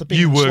bit of slipping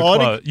You and were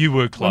sliding. You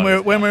were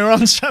close. When we were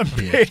on some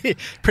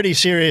pretty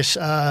serious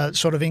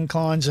sort of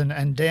inclines and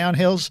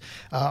downhills,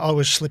 I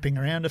was slipping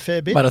around a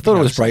fair bit. But I thought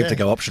it was brave Yeah. to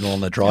go optional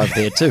on the drive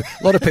there too.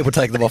 A lot of people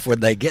take them off when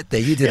they get there.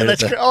 You did Yeah, it.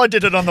 that's at the- correct. I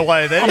did it on the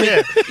way there,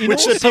 in which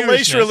all the police were a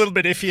seriousness- little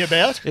bit iffy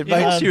about. In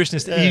all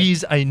seriousness, yeah. it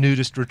is a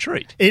nudist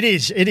retreat. It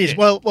is. It is.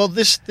 Yeah. Well,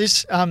 this,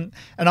 and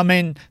I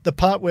mean, the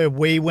part where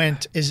we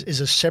went is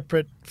a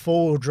separate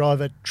four-wheel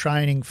driver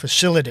training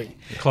facility.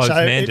 Clothes So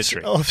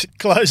mandatory.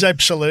 Clothes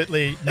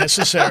absolutely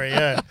necessary.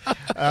 Yeah.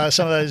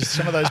 Some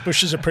of those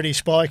bushes are pretty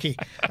spiky.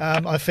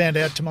 I found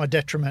out to my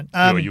detriment.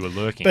 You were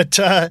lurking. But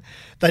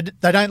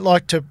they don't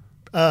like to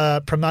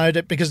promote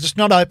it because it's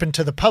not open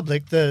to the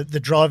public. The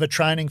driver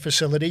training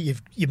facility,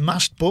 you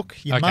must book,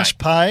 you Okay. must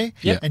pay,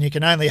 Yeah. and you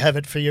can only have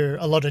it for your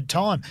allotted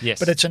time. Yes.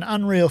 But it's an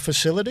unreal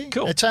facility.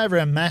 Cool. It's over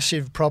a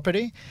massive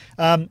property.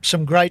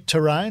 Some great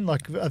terrain,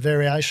 like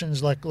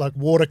variations, like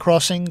water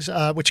crossings,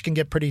 which can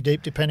get pretty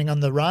deep depending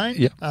on the rain.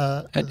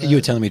 Yeah. And you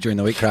were telling me during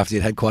the week, Crafty,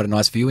 it had quite a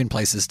nice view in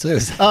places too.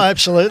 Oh,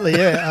 absolutely,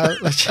 yeah.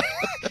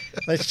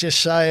 let's just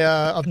say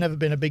I've never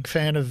been a big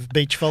fan of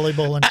beach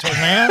volleyball until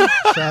now.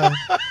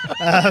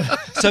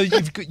 So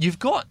you've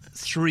got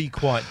three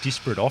quite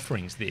disparate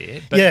offerings there,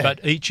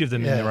 but each of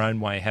them in their own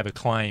way have a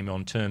claim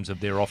on terms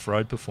of their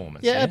off-road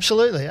performance. Yeah,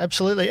 absolutely.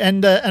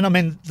 And I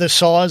mean the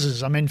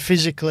sizes. I mean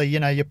physically,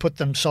 you put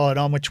them side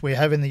on, which we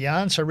have in the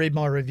yarn. So read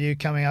my review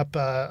coming up,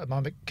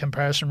 my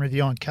comparison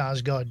review on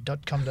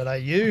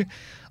carsguide.com.au.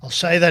 I'll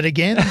say that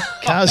again,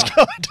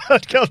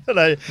 carsguide.com.au.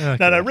 Okay.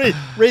 No, read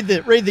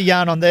the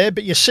yarn on there,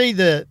 but you see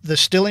the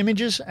still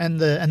images and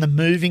the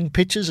moving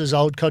pictures, as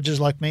old codgers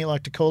like me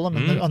like to call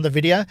them, on the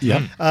video.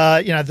 Yeah.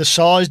 The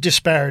size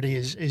disparity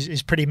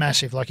is pretty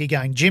massive. Like you're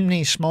going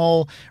Jimny,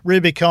 small,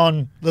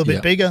 Rubicon, a little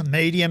bit bigger,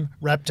 medium,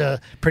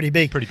 Raptor, pretty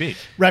big.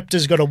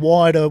 Raptor's got a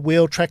wider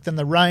wheel track than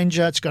the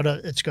Ranger. It's got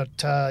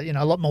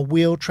a lot more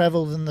wheel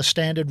travel than the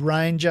standard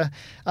Ranger.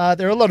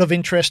 There are a lot of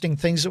interesting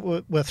things that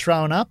were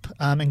thrown up,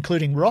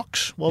 including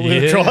rocks while we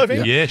were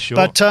driving. Yeah, sure.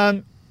 But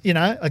a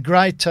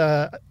great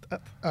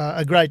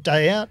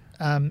day out.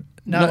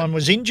 No one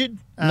was injured.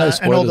 No spoilers.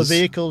 And all the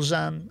vehicles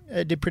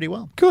did pretty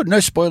well. Good.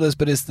 No spoilers,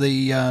 but is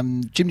the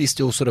Jimny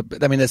still sort of...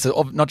 I mean, there's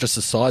not just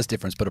a size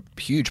difference, but a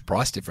huge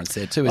price difference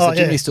there too. Is the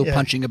Jimny still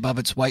punching above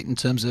its weight in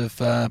terms of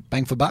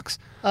bang for bucks?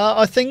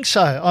 I think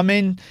so. I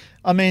mean,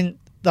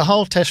 the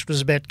whole test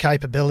was about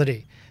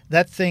capability.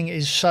 That thing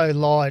is so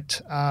light...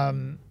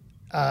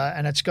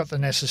 and it's got the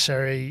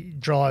necessary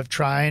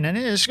drivetrain, and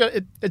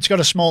it's got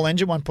a small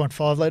engine,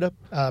 1.5 litre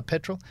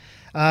petrol,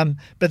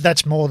 but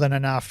that's more than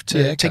enough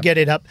to get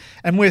it up.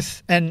 And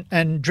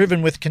and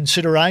driven with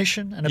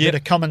consideration and a bit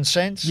of common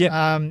sense,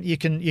 you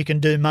can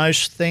do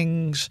most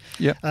things.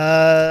 Looking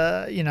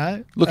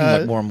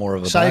like more and more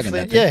of a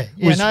safely. bargain.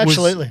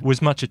 Absolutely.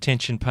 Was much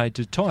attention paid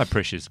to tyre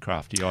pressures,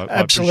 Crafty?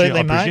 Absolutely,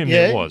 I presume mate.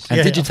 there was.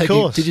 And did you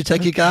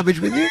take your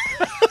garbage with you?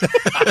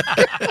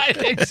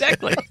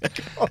 Exactly.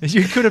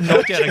 You could have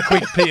knocked out a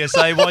quick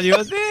PSA while you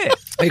were there.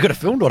 You could have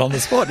filmed one on the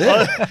spot,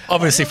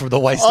 obviously from the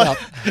waist up.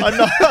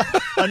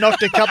 I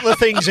knocked a couple of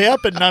things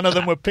out, but none of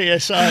them were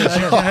PSAs.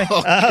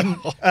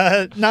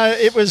 No,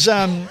 it was.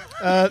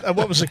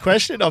 What was the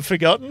question? I've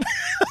forgotten.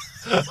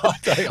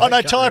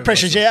 Tyre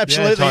pressures. Yeah,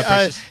 absolutely.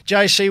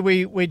 JC,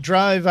 we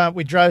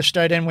drove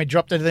straight in. We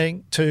dropped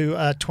everything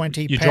to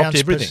 20 you pounds. Dropped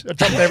everything.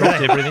 Dropped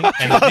everything,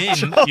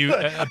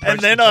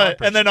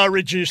 and then I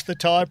reduced the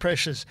tyre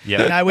pressures.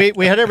 Yeah. No,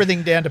 we had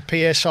everything down to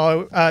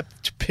PSI.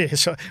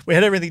 We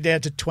had everything down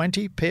to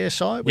 20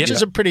 PSI, which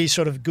is a pretty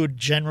sort of good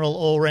general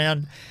all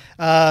round.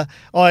 I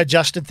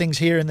adjusted things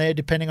here and there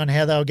depending on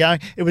how they were going.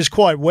 It was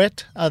quite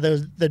wet.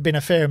 There'd been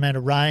a fair amount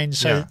of rain,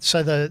 so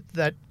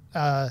that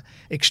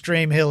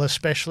extreme hill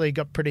especially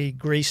got pretty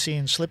greasy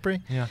and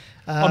slippery. Yeah.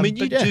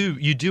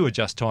 You do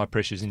adjust tyre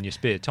pressures in your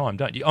spare time,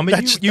 don't you? I mean,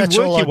 you work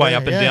your way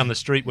up and down the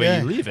street where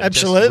you live and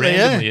absolutely, just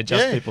randomly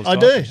adjust people's tyre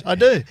pressures. I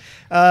do.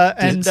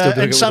 And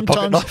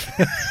sometimes...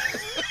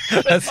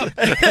 That's the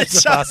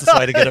fastest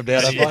way to get them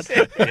down, I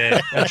find.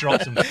 Yeah, that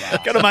drops them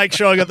fast. Got to make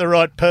sure I got the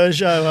right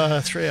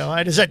Peugeot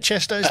 308. Is that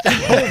Chesto's thing?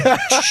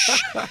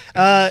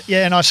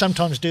 And I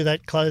sometimes do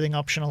that clothing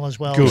optional as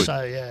well. Good.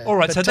 So, yeah. All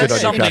right, so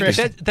that's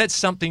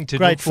something to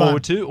look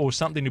forward to or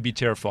something to be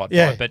terrified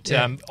by. But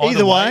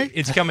either way,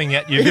 it's coming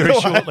at you very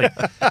shortly.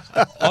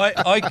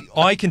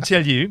 I can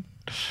tell you,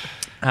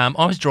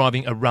 I was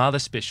driving a rather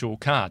special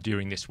car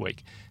during this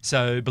week.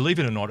 So, believe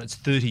it or not, it's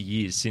 30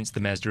 years since the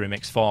Mazda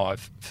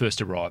MX-5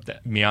 first arrived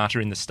at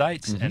Miata in the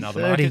States and other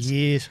markets. 30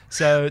 years.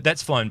 So,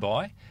 that's flown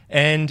by.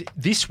 And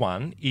this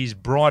one is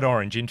bright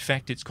orange. In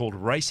fact, it's called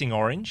Racing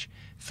Orange.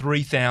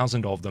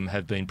 3,000 of them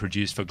have been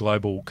produced for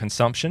global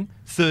consumption.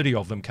 30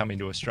 of them come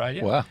into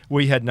Australia. Wow.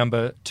 We had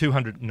number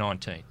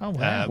 219. Oh,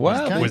 wow.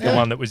 Was the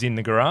one that was in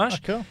the garage. Oh,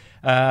 cool.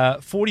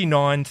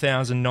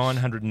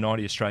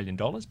 49,990 Australian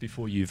dollars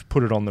before you've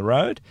put it on the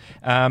road.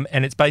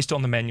 And it's based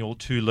on the manual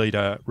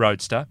 2-litre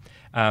Roadster.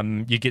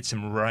 You get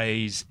some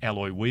Rays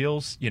alloy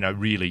wheels,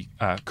 really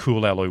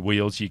cool alloy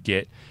wheels. You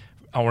get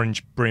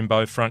orange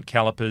Brembo front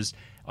calipers.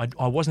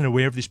 I wasn't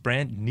aware of this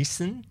brand,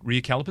 Nissin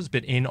rear calipers,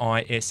 but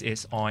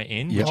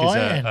NISSIN, which is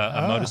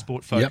a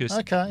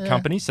motorsport-focused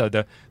company. So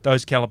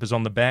those calipers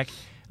on the back,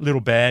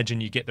 little badge,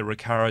 and you get the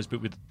Recaros,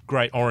 but with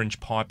great orange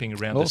piping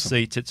around the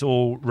seats. It's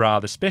all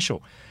rather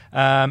special.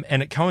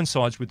 And it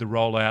coincides with the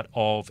rollout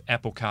of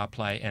Apple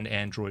CarPlay and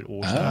Android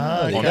Auto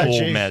on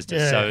all Mazdas.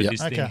 Yeah. So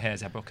this thing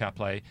has Apple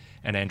CarPlay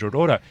and Android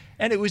Auto.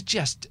 And it was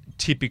just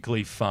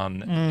typically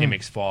fun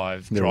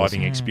MX-5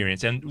 driving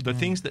experience. And the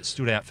things that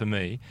stood out for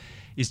me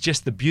is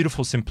just the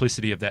beautiful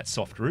simplicity of that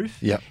soft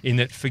roof, in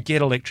that forget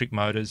electric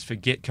motors,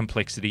 forget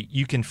complexity.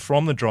 You can,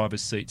 from the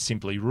driver's seat,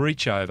 simply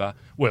reach over,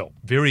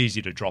 very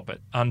easy to drop it,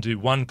 undo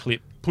one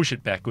clip, push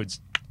it backwards,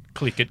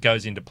 click, it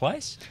goes into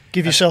place.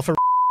 Give yourself a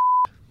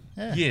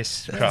Yeah.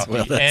 Yes, crafty.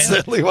 well, that's And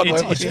certainly one way of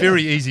it's looking at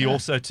very easy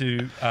also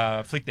to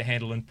flick the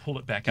handle and pull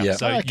it back up. Yeah.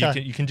 So Okay.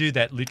 you can do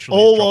that literally.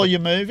 All drop while it- you're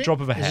moving? Drop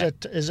of a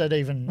hat. Is it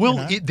even...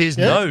 Well, you know? there's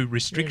Yeah? no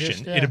restriction.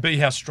 just, yeah. It'd be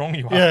how strong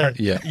you are. Yeah.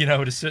 Yeah. You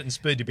know, at a certain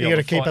speed to be You able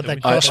gotta to keep fight up the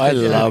that wind. cost. I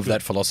Yeah. love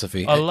that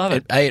philosophy. I love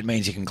it. It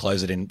means you can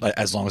close it in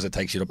as long as it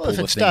takes you to pull Well, if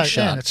the it thing starts,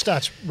 shut. and it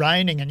starts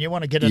raining and you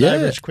want to get it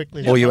over as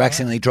quickly as Or you possible.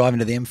 accidentally drive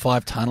into the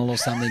M5 tunnel or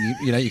something.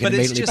 You know, you can But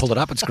it's immediately just- pull it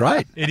up. It's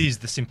great. It is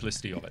the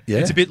simplicity of it. Yeah.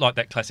 It's a bit like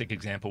that classic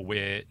example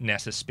where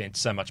NASA spent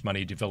so much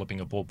money developing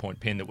a ballpoint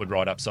pen that would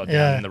write upside down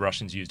Yeah. and the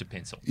Russians used a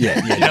pencil. Yeah,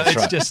 yeah, You know, that's it's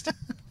right. just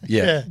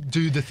Yeah.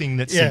 do the thing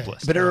that's Yeah.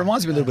 simplest. But it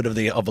reminds me a little bit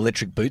of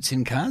electric boots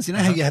in cars. You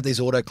know how you have these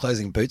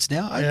auto-closing boots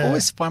now? I Yeah.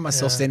 always find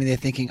myself Yeah. standing there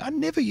thinking, I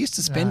never used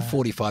to spend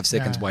 45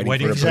 seconds waiting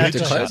Waiting for a for boot it to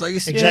to close. shut. I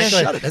used to Exactly.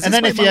 just shut it. Has And this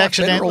then made if my you life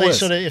better or accidentally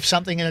worse? if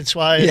something in its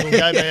way, it'll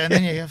go there, and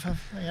then you know.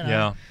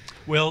 Yeah.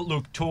 Well,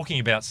 look, talking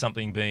about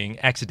something being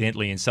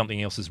accidentally in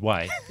something else's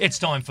way, it's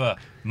time for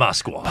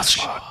Musquash.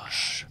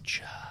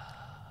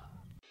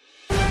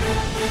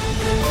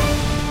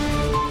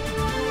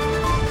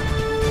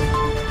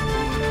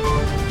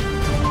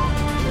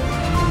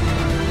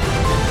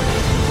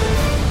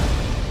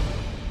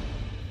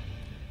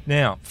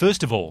 Now,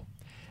 first of all,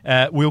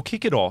 we'll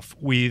kick it off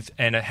with,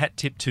 and a hat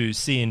tip to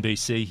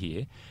CNBC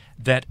here,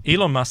 that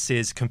Elon Musk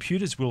says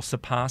computers will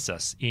surpass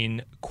us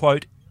in,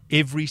 quote,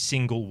 every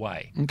single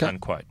way, Okay.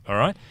 unquote. All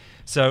right?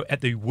 So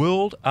at the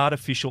World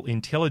Artificial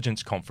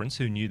Intelligence Conference,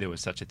 who knew there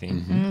was such a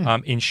thing,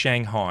 in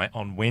Shanghai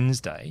on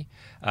Wednesday,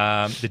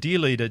 the dear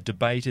leader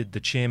debated the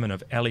chairman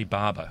of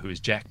Alibaba, who is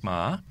Jack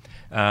Ma,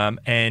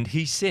 and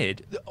he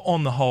said,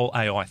 on the whole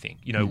AI thing,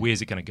 you know,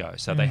 where's it going to go?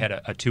 So they had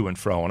a to and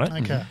fro on it.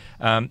 Okay.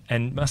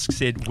 And Musk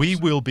said, we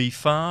will be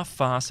far,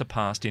 far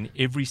surpassed in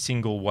every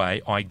single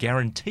way. I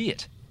guarantee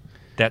it.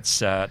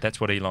 That's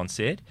what Elon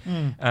said.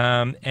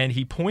 And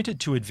he pointed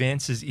to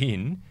advances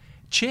in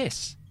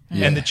chess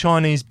and the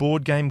Chinese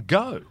board game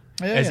Go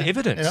as yeah.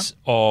 evidence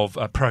of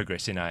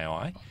progress in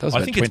AI. That was I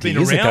about think it's 20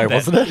 been years around ago, that,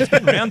 wasn't it? It's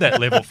been around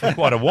that level for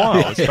quite a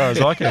while, as far as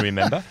I can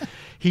remember.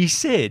 He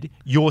said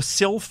your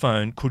cell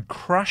phone could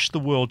crush the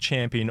world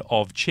champion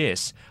of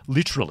chess,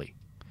 literally.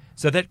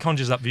 So that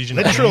conjures up vision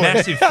of a Literally.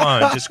 massive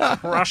phone just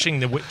crushing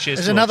the chess There's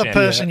world another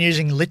champion. person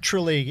using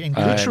literally in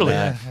Literally.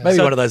 Yeah. Maybe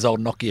So- one of those old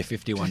Nokia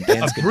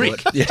 5110s could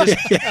brick, do it.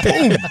 Yeah.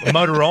 Boom,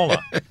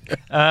 Motorola.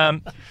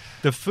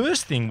 The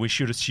first thing we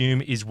should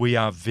assume is we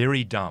are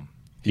very dumb,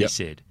 he Yep.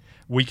 said.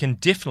 We can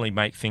definitely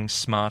make things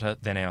smarter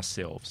than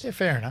ourselves. Yeah,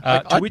 fair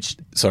enough. To which,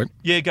 Sorry.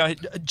 yeah, go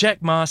ahead.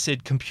 Jack Ma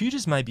said,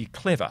 computers may be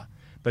clever,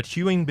 but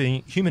human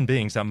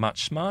beings are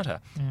much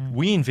smarter.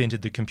 We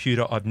invented the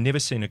computer. I've never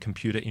seen a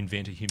computer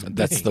invent a human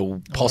That's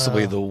being.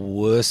 possibly the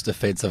worst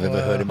offence I've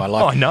ever heard in my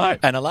life. I know.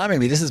 And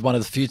alarmingly, this is one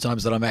of the few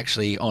times that I'm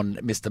actually on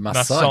Mr.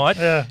 Musk's Musk's side.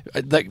 side.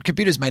 Yeah. The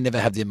computers may never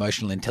have the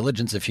emotional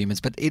intelligence of humans,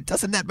 but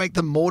doesn't that make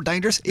them more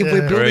dangerous? If Yeah.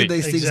 we're building Agreed.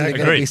 these things that are Exactly.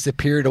 going to be Agreed.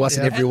 superior to us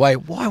in Yeah. every way,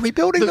 why are we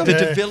building The them?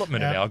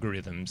 development Yeah. of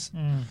algorithms,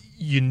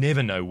 you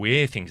never know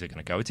where things are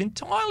going to go. It's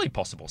entirely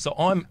possible. So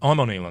I'm on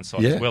Elon's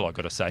side Yeah. as well, I've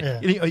got to say.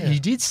 Yeah. He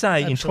did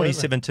say in Absolutely.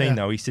 2017, Yeah.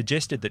 though, he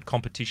suggested that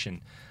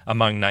competition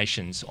among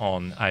nations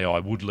on AI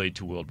would lead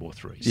to World War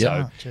III. Yeah. So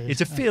Oh, geez.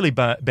 it's a fairly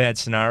bad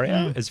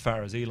scenario as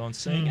far as Elon's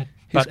seeing it,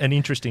 but an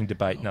interesting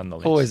debate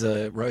nonetheless. Always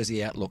a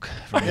rosy outlook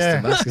from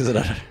Yeah. Mr. Musk, isn't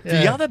it?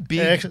 The Yeah. other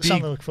Yeah,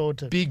 something to look forward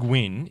to. big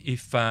win,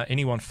 if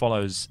anyone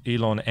follows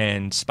Elon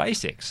and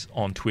SpaceX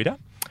on Twitter,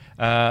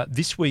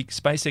 this week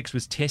SpaceX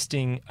was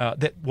testing,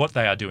 what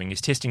they are doing is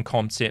testing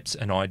concepts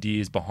and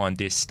ideas behind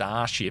their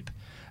Starship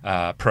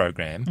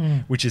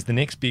program, which is the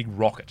next big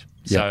rocket.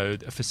 Yep.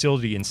 So a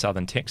facility in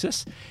southern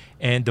Texas.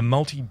 And the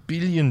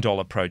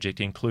multi-billion-dollar project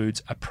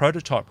includes a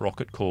prototype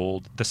rocket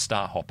called the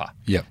Starhopper.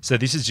 Yep. So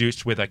this is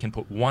just where they can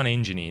put one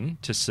engine in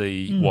to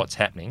see what's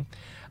happening.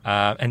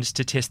 And it's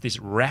to test this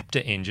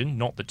Raptor engine,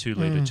 not the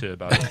 2-litre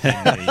turbo in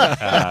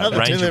the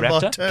Ranger 2-litre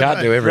Raptor. turbo. Can't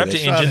do Raptor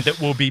everything. engine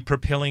that will be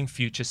propelling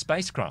future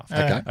spacecraft.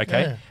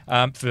 Okay.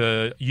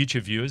 For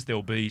YouTube viewers,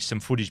 there'll be some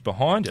footage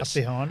behind us.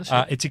 behind us,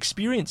 yeah. It's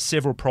experienced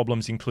several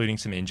problems, including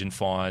some engine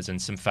fires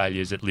and some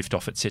failures at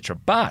liftoff, etc.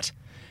 But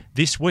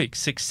this week,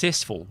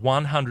 successful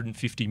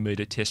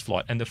 150-metre test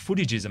flight, and the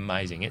footage is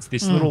amazing. It's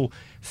this little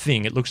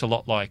thing. It looks a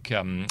lot like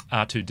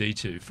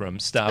R2-D2 from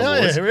Star Oh,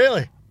 Wars. yeah,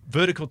 really?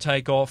 Vertical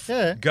takeoff,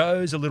 Yeah.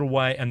 goes a little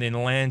way, and then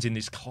lands in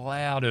this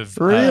cloud of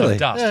Really?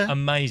 dust. Yeah.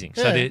 Amazing.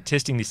 So Yeah. they're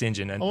testing this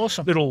engine and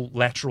Awesome. little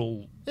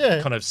lateral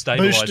Yeah. kind of Boosters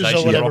stabilisation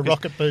or whatever, rockets.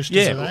 rocket boosters.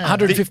 Yeah, are they?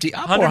 150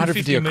 up or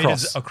 150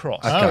 metres across?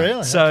 across. Oh,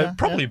 really? So Okay,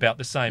 probably yeah. about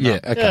the same. Yeah,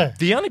 up. okay. Yeah.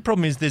 The only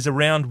problem is there's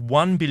around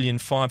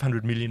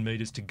 1,500,000,000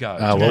 metres to go.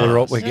 Oh, to well,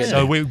 Mars. we're getting So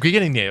there. we're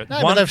getting there.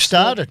 No, but they've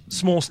started.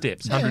 Small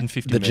steps,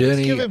 150 The metres.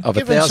 journey Give him- of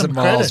give him 1,000 some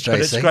miles, credit. But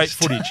it's JC. great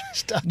footage.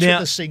 Starts Now,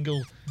 with a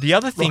single. the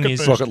other thing rocket is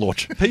boost. Rocket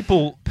launch.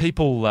 people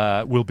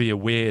will be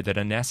aware that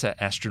a NASA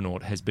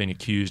astronaut has been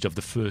accused of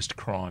the first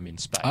crime in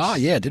space. Ah,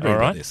 yeah, I did read All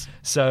about right? this.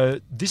 So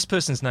this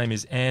person's name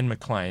is Anne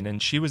McLean,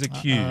 and she was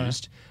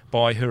accused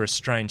by her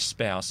estranged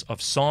spouse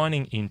of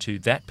signing into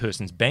that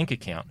person's bank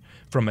account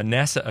from a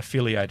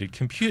NASA-affiliated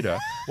computer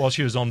while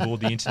she was on board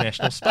the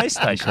International Space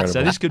Station. Incredible.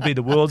 So this could be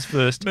the world's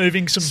first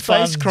Moving some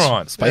space funds.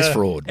 crime. Space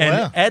fraud. And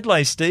Wow.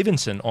 Adlai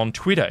Stevenson on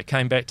Twitter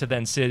came back to that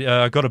and said,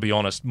 I've got to be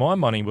honest, my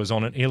money was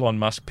on an Elon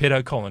Musk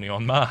pedo colony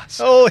on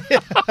Mars. Oh,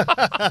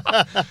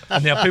 yeah.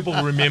 And now people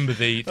will remember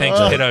the thanks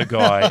pedo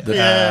guy The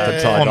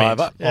Thai comment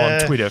diver.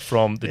 on Twitter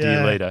from the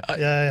dear leader.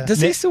 Yeah.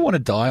 Does he still want to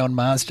die on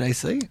Mars,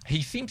 JC?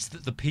 He thinks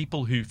that the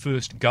people who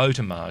first go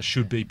to Mars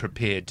should be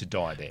prepared to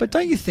die there. But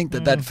don't you think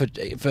that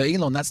for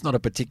Elon, that's not a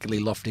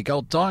particularly lofty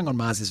goal? Dying on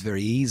Mars is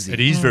very easy. It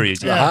is very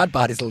easy. The hard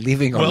part is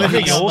living on Well, Mars.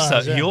 living he on also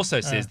Mars, yeah. he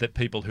also says that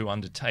people who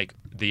undertake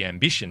the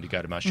ambition to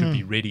go to Mars should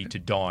be ready to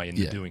die in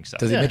Yeah. doing so.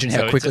 Does he mention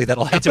how So quickly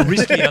that'll happen? It's a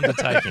risky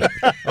undertaking.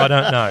 I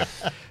don't know.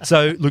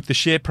 So look, the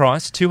share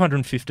price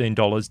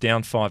 $215,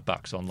 down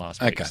 $5 on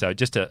last week. Okay. So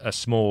just a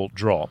small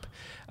drop.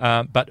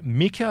 But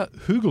Mika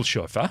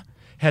Hugelshofer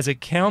has a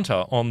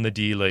counter on the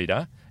dear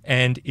leader.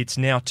 And it's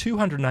now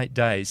 208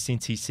 days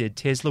since he said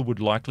Tesla would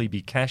likely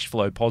be cash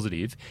flow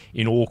positive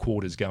in all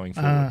quarters going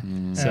forward.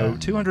 So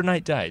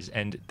 208 days,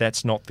 and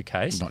that's not the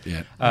case. Not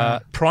yet.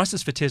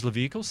 Prices for Tesla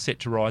vehicles set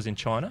to rise in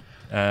China.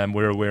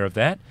 We're aware of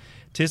that.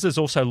 Tesla's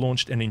also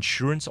launched an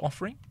insurance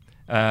offering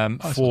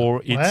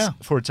for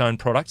its own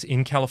products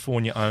in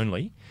California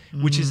only,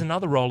 which is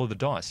another roll of the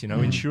dice. You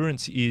know,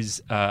 insurance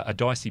is a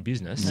dicey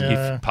business.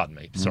 Yeah. Pardon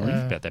me, sorry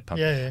about that pun.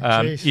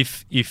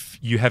 Jeez. If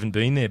you haven't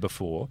been there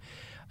before.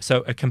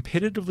 So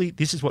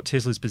this is what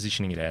Tesla's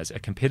positioning it as,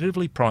 a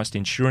competitively priced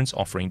insurance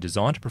offering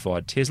designed to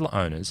provide Tesla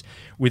owners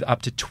with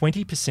up to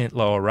 20%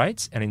 lower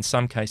rates and in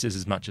some cases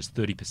as much as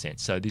 30%.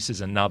 So this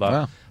is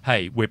another,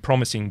 hey, we're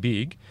promising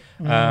big.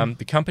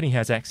 The company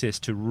has access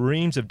to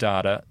reams of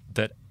data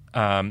that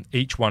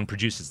each one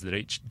produces,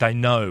 they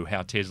know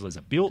how Teslas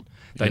are built,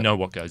 they know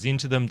what goes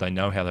into them, they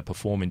know how they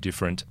perform in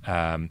different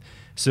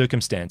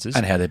circumstances.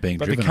 And how they're being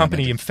driven. But the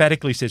company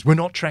emphatically says, we're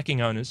not tracking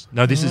owners.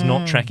 No, this is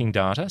not tracking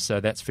data, so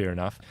that's fair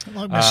enough.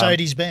 Like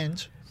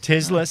Mercedes-Benz.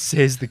 Tesla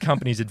says the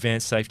company's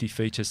advanced safety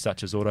features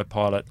such as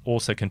autopilot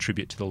also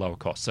contribute to the lower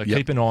cost. So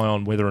keep an eye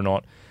on whether or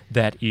not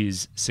that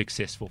is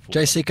successful for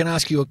them. JC, can I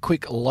ask you a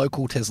quick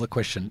local Tesla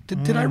question?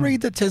 Did I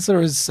read that Tesla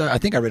is, I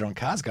think I read it on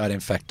Cars Guide, in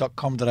fact,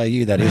 .com.au,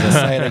 that is. I'll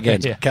say it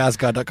again,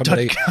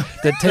 carsguide.com.au,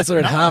 that Tesla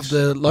had halved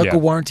the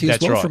local warranty as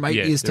That's well right. from 8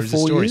 years to There's a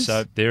 4 story. years.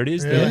 So there it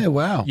is. Yeah,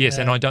 wow. Yes,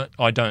 and I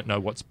don't know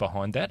what's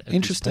behind that at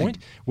Interesting. this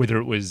point. Whether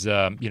it was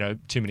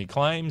too many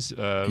claims,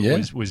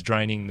 was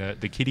draining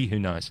the kitty, who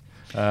knows?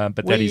 But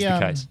that is the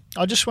case.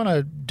 I just want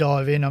to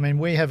dive in. I mean,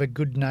 we have a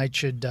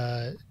good-natured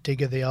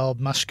digger, the old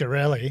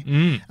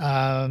Muscarelli.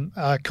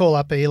 Call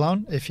up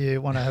Elon if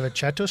you want to have a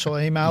chat to us, or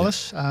email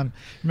us.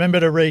 Remember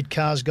to read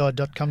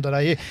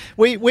carsguide.com.au.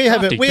 We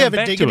have a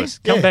dig at him.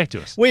 Come back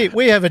to us.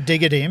 We have a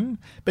dig at him,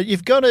 but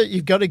you've got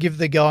to give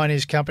the guy and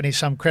his company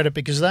some credit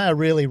because they are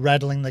really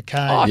rattling the cage.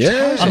 Oh,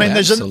 yeah, I mean,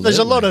 there's a lot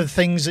absolutely. of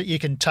things that you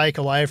can take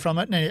away from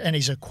it, and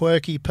he's a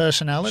quirky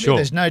personality. Sure.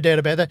 There's no doubt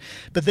about that.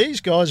 But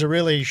these guys are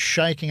really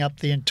shaking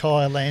up the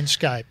entire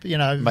landscape. You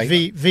know,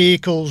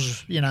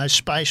 vehicles,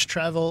 space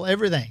travel,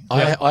 everything.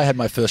 I had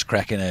my first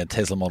crack in a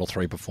Tesla Model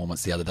 3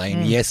 Performance the other day,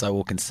 and yes, I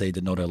will concede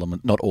that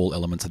not all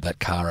elements of that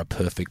car are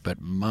perfect, but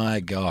my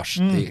gosh,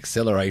 the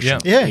acceleration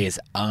is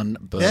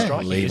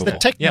unbelievable. The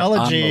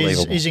technology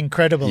Unbelievable. is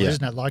incredible,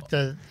 isn't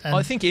it?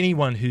 I think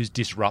anyone who's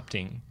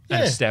disrupting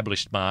an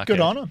established market Good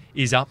on 'em.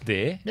 is up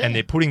there, and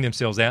they're putting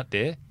themselves out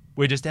there.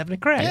 We're just having a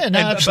crack. Yeah, no,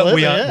 But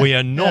absolutely, we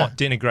are not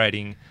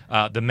denigrating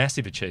the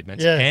massive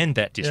achievements and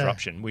that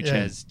disruption, which Yeah.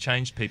 has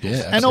changed people's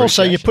Yeah, And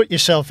also, you appreciation. put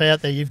yourself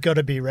out there. You've got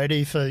to be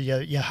ready for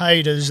your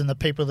haters and the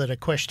people that are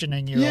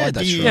questioning your Yeah, that's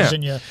ideas right.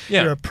 and your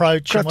Yeah.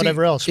 approach and Crafty,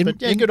 whatever else. But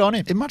good on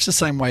him. In much the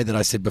same way that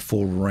I said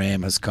before,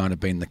 Ram has kind of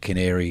been the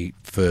canary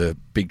for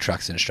big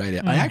trucks in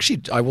Australia.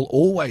 I will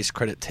always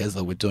credit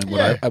Tesla with doing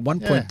what I at one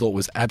point thought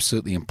was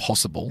absolutely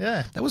impossible.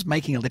 Yeah. That was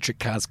making electric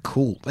cars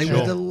cool. They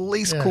were the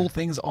least cool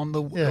things on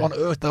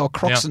earth. They were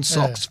Crocs and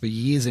socks for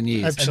years and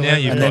years. Absolutely. And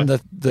now you've And then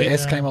got the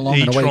S came along,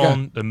 and away you go.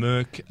 e-tron, the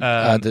Merc,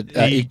 The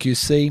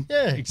EQC.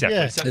 Yeah, exactly.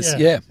 yeah, So-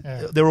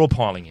 yeah. they're all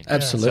piling in.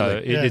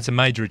 Absolutely. So it's a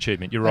major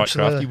achievement. You're right,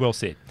 Absolutely. Crafty. Well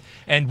said.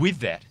 And with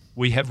that,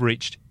 we have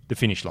reached the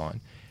finish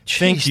line.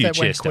 Thank Jeez, you, that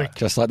went Chester. quick.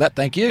 Just like that.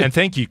 Thank you. And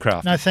thank you,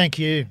 Crafty. No, thank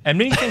you. And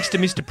many thanks to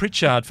Mr.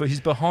 Pritchard for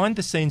his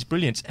behind-the-scenes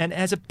brilliance. And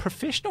as a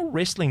professional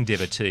wrestling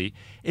devotee,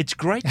 it's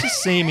great to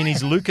see him in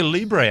his Luca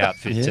Libre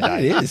outfit Yeah,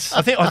 today. it is.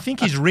 I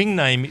think his ring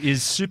name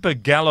is Super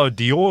Gallo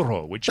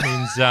d'Oro, which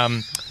means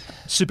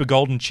Super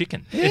Golden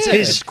Chicken.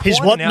 His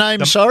quite what an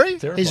name? out- Sorry,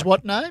 Terrifying. his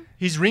what name?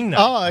 His ring name.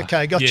 Oh,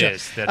 okay, gotcha.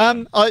 Yes, that's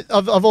right.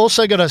 I've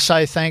also got to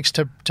say thanks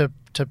to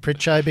to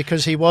Pritchard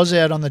because he was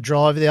out on the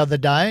drive the other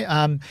day.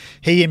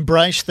 He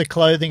embraced the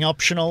clothing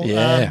optional.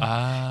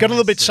 Yeah. Got a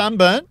little bit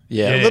sunburnt.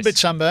 Yeah. A little bit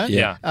sunburnt.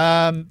 Yeah.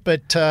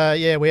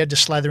 We had to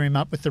slather him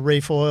up with the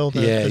reef oil, the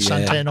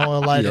suntan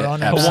oil later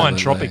on. Hawaiian Absolutely.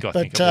 Tropic, I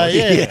think But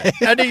it was.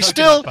 and he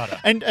still, butter.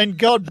 and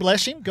God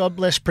bless him, God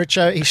bless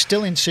Pritchard, he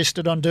still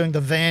insisted on doing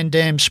the Van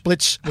Damme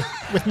splits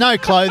with no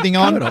clothing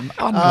on. It was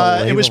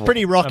Unbelievable.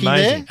 pretty rocky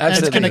Amazing. there,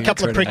 Absolutely and a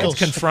couple of incredible.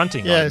 prickles. It's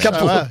confronting. Yeah, like so,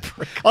 that.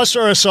 I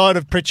saw a side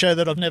of Pritchard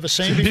that I've never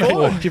seen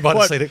before. You might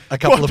have seen a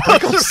couple of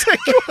prickles.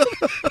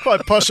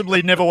 Quite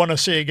possibly never want to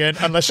see again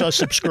unless I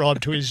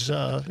subscribe to his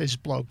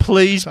blog.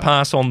 Please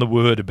pass on the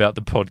word about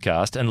the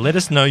podcast and let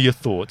us know your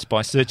thoughts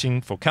by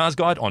searching for Cars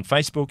Guide on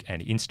Facebook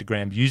and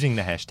Instagram using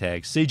the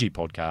hashtag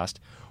CGPodcast,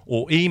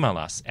 or email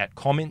us at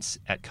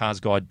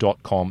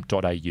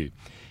comments@carsguide.com.au.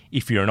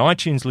 If you're an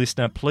iTunes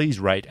listener, please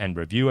rate and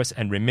review us,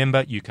 and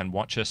remember you can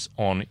watch us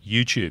on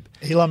YouTube.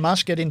 Elon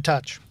Musk, get in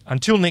touch.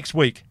 Until next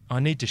week, I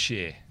need to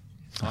share.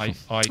 I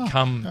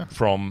come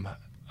from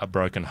a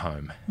broken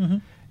home. Mm-hmm.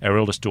 Our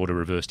eldest daughter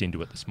reversed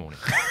into it this morning.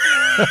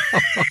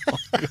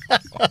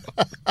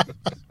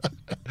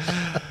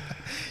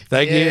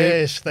 Thank you.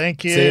 Yes,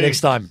 thank you. See you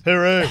next time.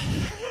 Hooroo.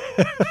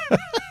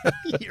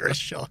 You're a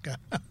shocker.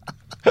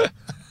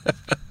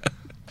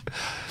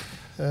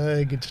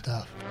 Good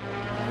stuff.